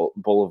Hollywood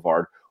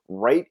Boulevard,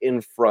 right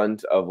in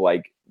front of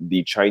like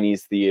the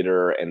Chinese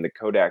Theater and the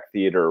Kodak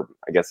Theater.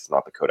 I guess it's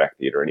not the Kodak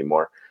Theater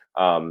anymore,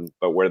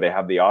 but where they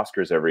have the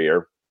Oscars every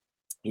year.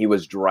 He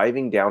was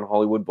driving down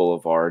Hollywood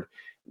Boulevard.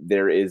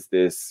 There is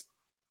this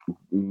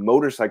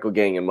motorcycle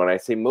gang. And when I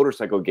say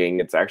motorcycle gang,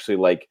 it's actually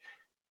like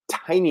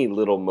tiny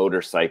little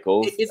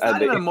motorcycles. It's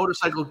not even a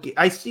motorcycle.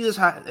 I see this.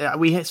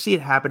 We see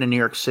it happen in New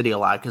York City a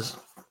lot, because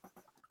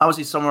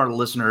obviously some of our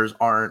listeners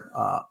aren't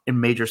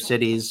in major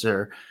cities,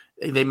 or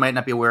they might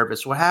not be aware of it.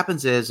 So what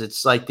happens is,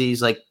 it's like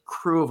these like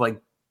crew of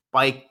like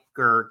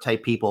biker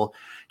type people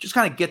just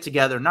kind of get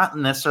together, not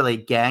necessarily a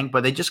gang,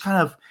 but they just kind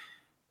of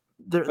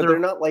they're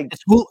not like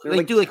they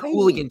like do like tiny.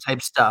 hooligan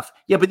type stuff.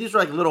 Yeah, but these are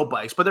like little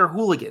bikes, but they're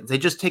hooligans. They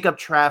just take up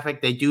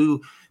traffic. They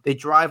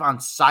drive on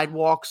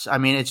sidewalks. I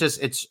mean,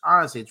 it's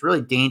honestly, it's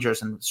really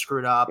dangerous and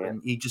screwed up,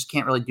 and you just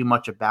can't really do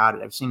much about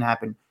it. I've seen it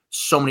happen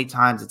so many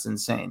times. It's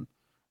insane.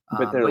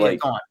 But they're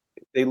like,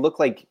 they look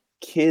like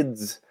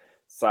kids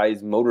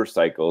size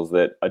motorcycles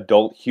that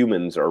adult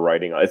humans are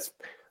riding on. It's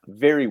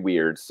very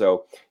weird.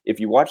 So if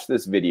you watch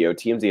this video,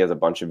 TMZ has a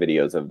bunch of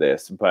videos of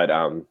this, but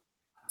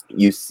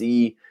you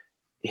see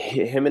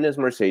him and his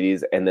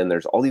Mercedes, and then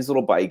there's all these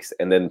little bikes,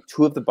 and then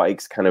two of the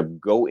bikes kind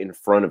of go in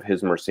front of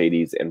his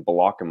Mercedes and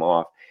block him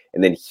off,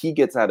 and then he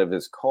gets out of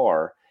his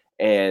car,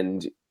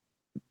 and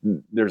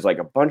there's like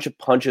a bunch of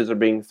punches are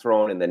being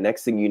thrown, and the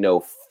next thing you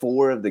know,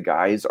 four of the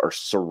guys are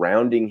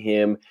surrounding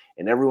him,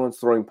 and everyone's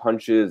throwing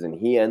punches, and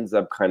he ends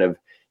up kind of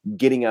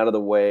getting out of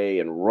the way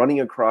and running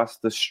across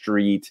the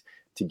street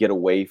to get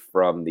away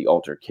from the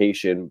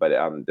altercation. But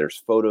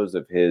there's photos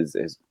of his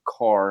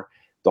car.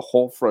 The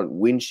whole front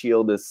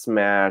windshield is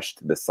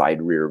smashed. The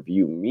side rear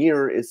view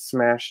mirror is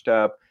smashed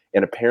up.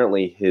 And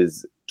apparently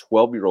his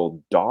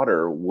 12-year-old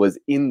daughter was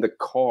in the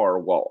car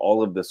while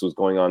all of this was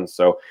going on.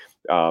 So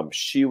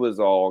she was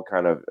all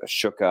kind of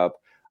shook up.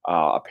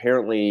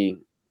 Apparently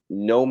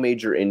no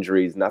major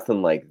injuries,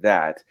 nothing like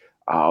that.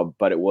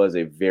 But it was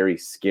a very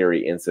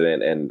scary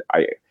incident.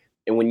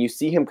 And when you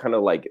see him kind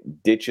of like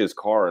ditch his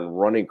car and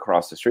running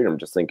across the street, I'm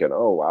just thinking,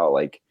 oh, wow,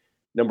 like,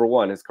 number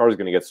one, his car is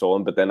going to get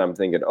stolen. But then I'm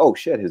thinking, oh,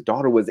 shit, his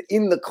daughter was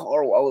in the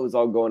car while it was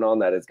all going on.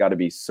 That has got to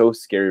be so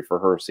scary for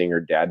her, seeing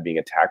her dad being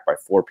attacked by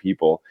four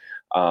people.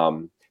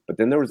 But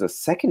then there was a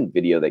second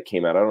video that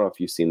came out. I don't know if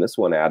you've seen this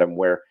one, Adam,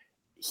 where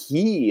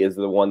he is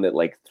the one that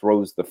like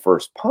throws the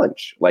first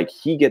punch. Like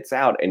he gets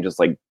out and just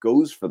like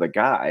goes for the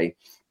guy.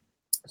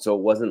 So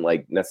it wasn't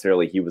like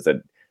necessarily he was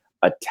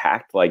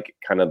attacked, like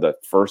kind of the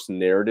first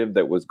narrative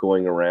that was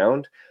going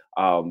around.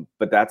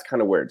 But that's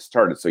kind of where it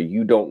started. So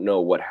you don't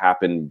know what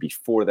happened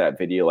before that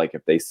video, like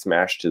if they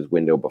smashed his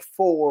window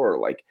before, or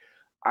like,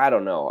 I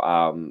don't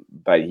know.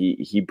 But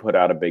he put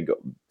out a big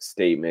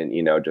statement,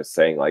 just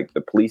saying like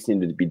the police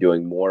need to be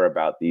doing more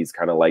about these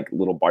kind of like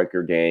little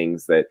biker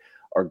gangs that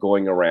are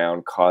going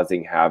around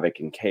causing havoc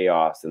and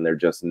chaos, and they're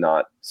just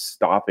not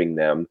stopping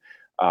them.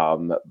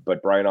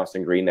 But Brian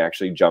Austin Green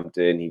actually jumped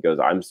in. He goes,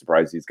 I'm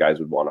surprised these guys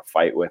would want to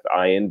fight with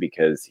Ian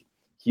because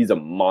he's a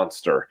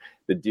monster.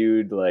 The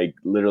dude like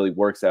literally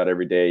works out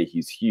every day.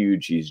 He's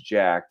huge. He's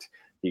jacked.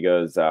 He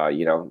goes,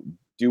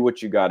 do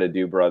what you got to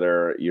do,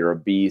 brother. You're a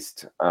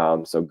beast.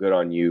 So good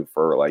on you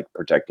for like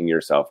protecting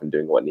yourself and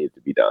doing what needed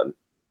to be done.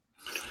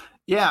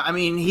 Yeah. I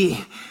mean,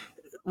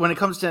 when it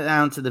comes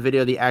down to the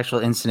video, the actual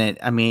incident,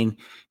 I mean,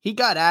 he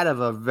got out of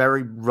a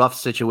very rough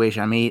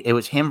situation. I mean, it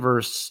was him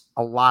versus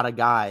a lot of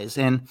guys,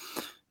 and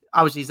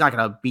obviously he's not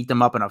going to beat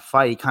them up in a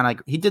fight. I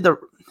don't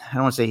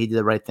want to say he did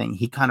the right thing.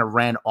 He kind of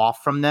ran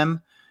off from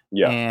them.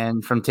 Yeah.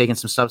 And from taking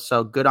some stuff.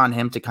 So good on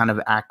him to kind of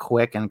act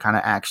quick and kind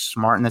of act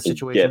smart in that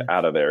situation. Get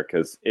out of there.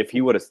 Because if he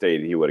would have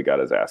stayed, he would have got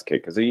his ass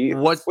kicked. Because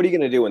what are you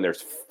going to do when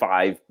there's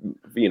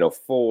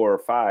 4,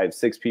 5,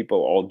 6 people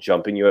all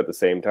jumping you at the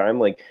same time?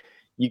 Like,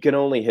 you can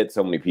only hit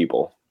so many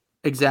people.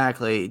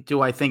 Exactly.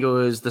 Do I think it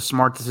was the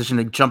smart decision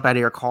to jump out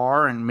of your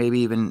car and maybe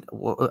even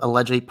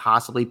allegedly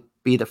possibly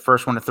be the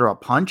first one to throw a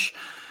punch?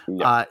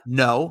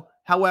 No.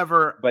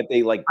 However, but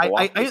they like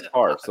blocked his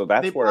car, so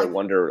that's where I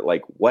wonder,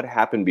 like, what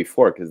happened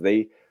before, because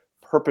they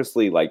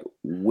purposely like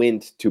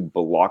went to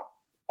block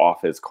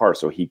off his car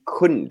so he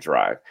couldn't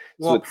drive.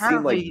 So it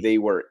seemed like they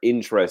were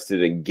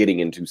interested in getting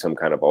into some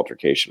kind of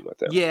altercation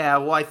with him. Yeah,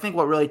 well, I think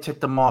what really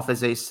ticked them off is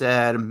they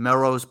said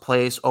Melrose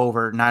Place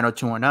over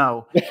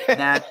 90210.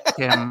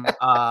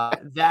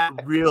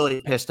 That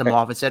really pissed him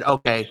off and said,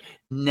 okay,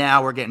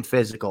 now we're getting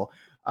physical.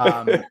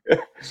 I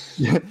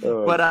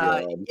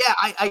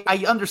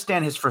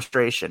understand his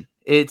frustration.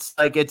 It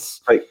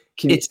sucks.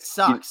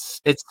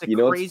 It's a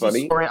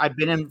crazy story. I've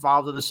been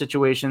involved in the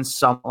situation,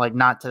 some like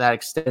not to that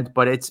extent,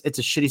 but it's a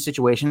shitty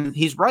situation.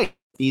 He's right.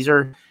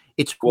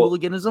 It's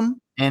hooliganism,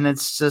 and it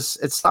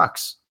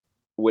sucks.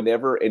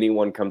 Whenever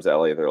anyone comes to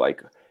LA, they're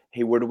like,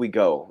 hey, where do we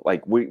go?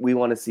 Like, we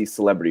want to see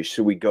celebrities.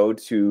 Should we go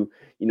to,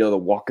 the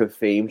Walk of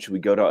Fame? Should we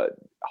go to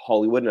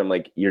Hollywood? And I'm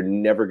like, you're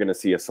never going to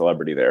see a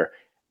celebrity there.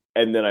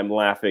 And then I'm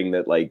laughing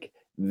that like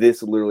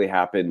this literally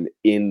happened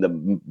in the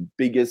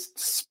biggest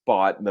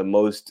spot, the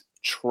most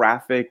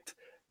trafficked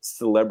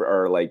celebrity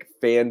or like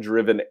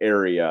fan-driven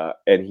area,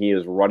 and he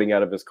is running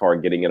out of his car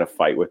and getting in a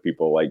fight with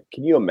people. Like,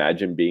 can you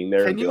imagine being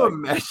there? Can you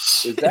imagine?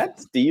 Is that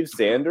Steve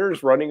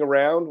Sanders running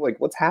around? Like,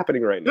 what's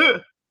happening right now?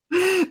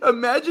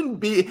 Imagine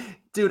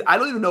dude, I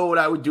don't even know what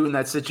I would do in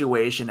that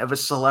situation if a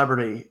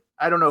celebrity,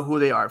 I don't know who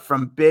they are,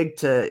 from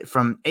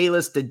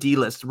A-list to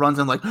D-list, runs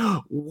in like,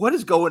 what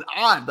is going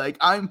on? Like,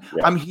 I'm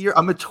here.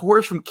 I'm a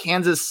tourist from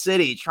Kansas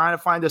City trying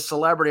to find a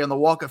celebrity on the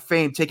Walk of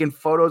Fame, taking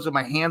photos with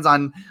my hands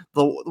on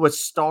with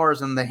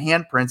stars and the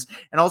handprints.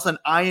 And all of a sudden,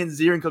 Ian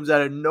Ziering comes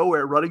out of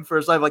nowhere running for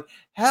his life. Like,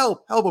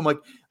 help. I'm like,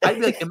 I'd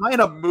be like, am I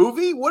in a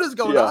movie? What is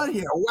going on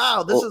here?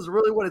 Wow, this is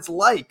really what it's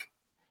like.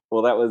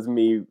 Well, that was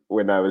me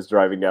when I was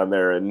driving down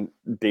there and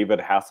David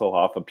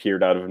Hasselhoff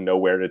appeared out of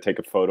nowhere to take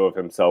a photo of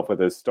himself with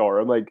his star.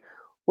 I'm like,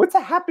 what's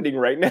happening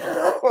right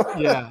now?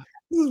 Yeah.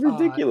 This is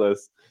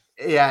ridiculous.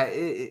 Yeah,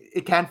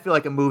 it can feel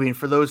like a movie. And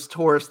for those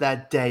tourists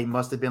that day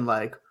must have been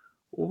like,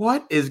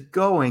 what is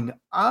going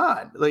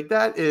on? Like,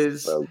 that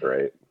is So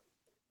great.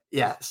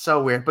 Yeah,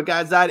 so weird. But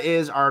guys, that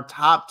is our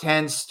top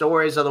 10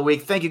 stories of the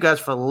week. Thank you guys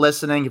for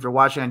listening. If you're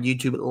watching on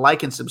YouTube,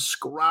 like and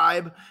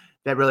subscribe.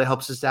 That really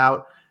helps us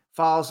out.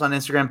 Follow us on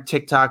Instagram,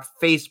 TikTok,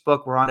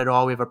 Facebook. We're on it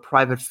all. We have a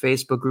private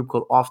Facebook group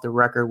called Off the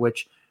Record,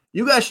 which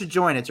you guys should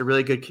join. It's a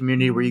really good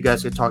community where you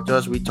guys can talk to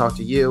us. We talk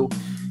to you.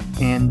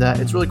 And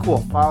it's really cool.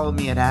 Follow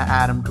me at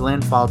Adam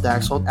Glenn. Follow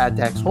Dax Holt at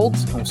Dax Holt.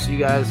 And we'll see you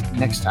guys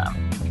next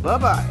time.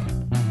 Bye-bye.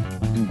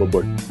 Bye-bye.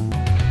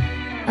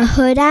 A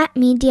Huda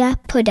Media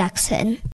Production.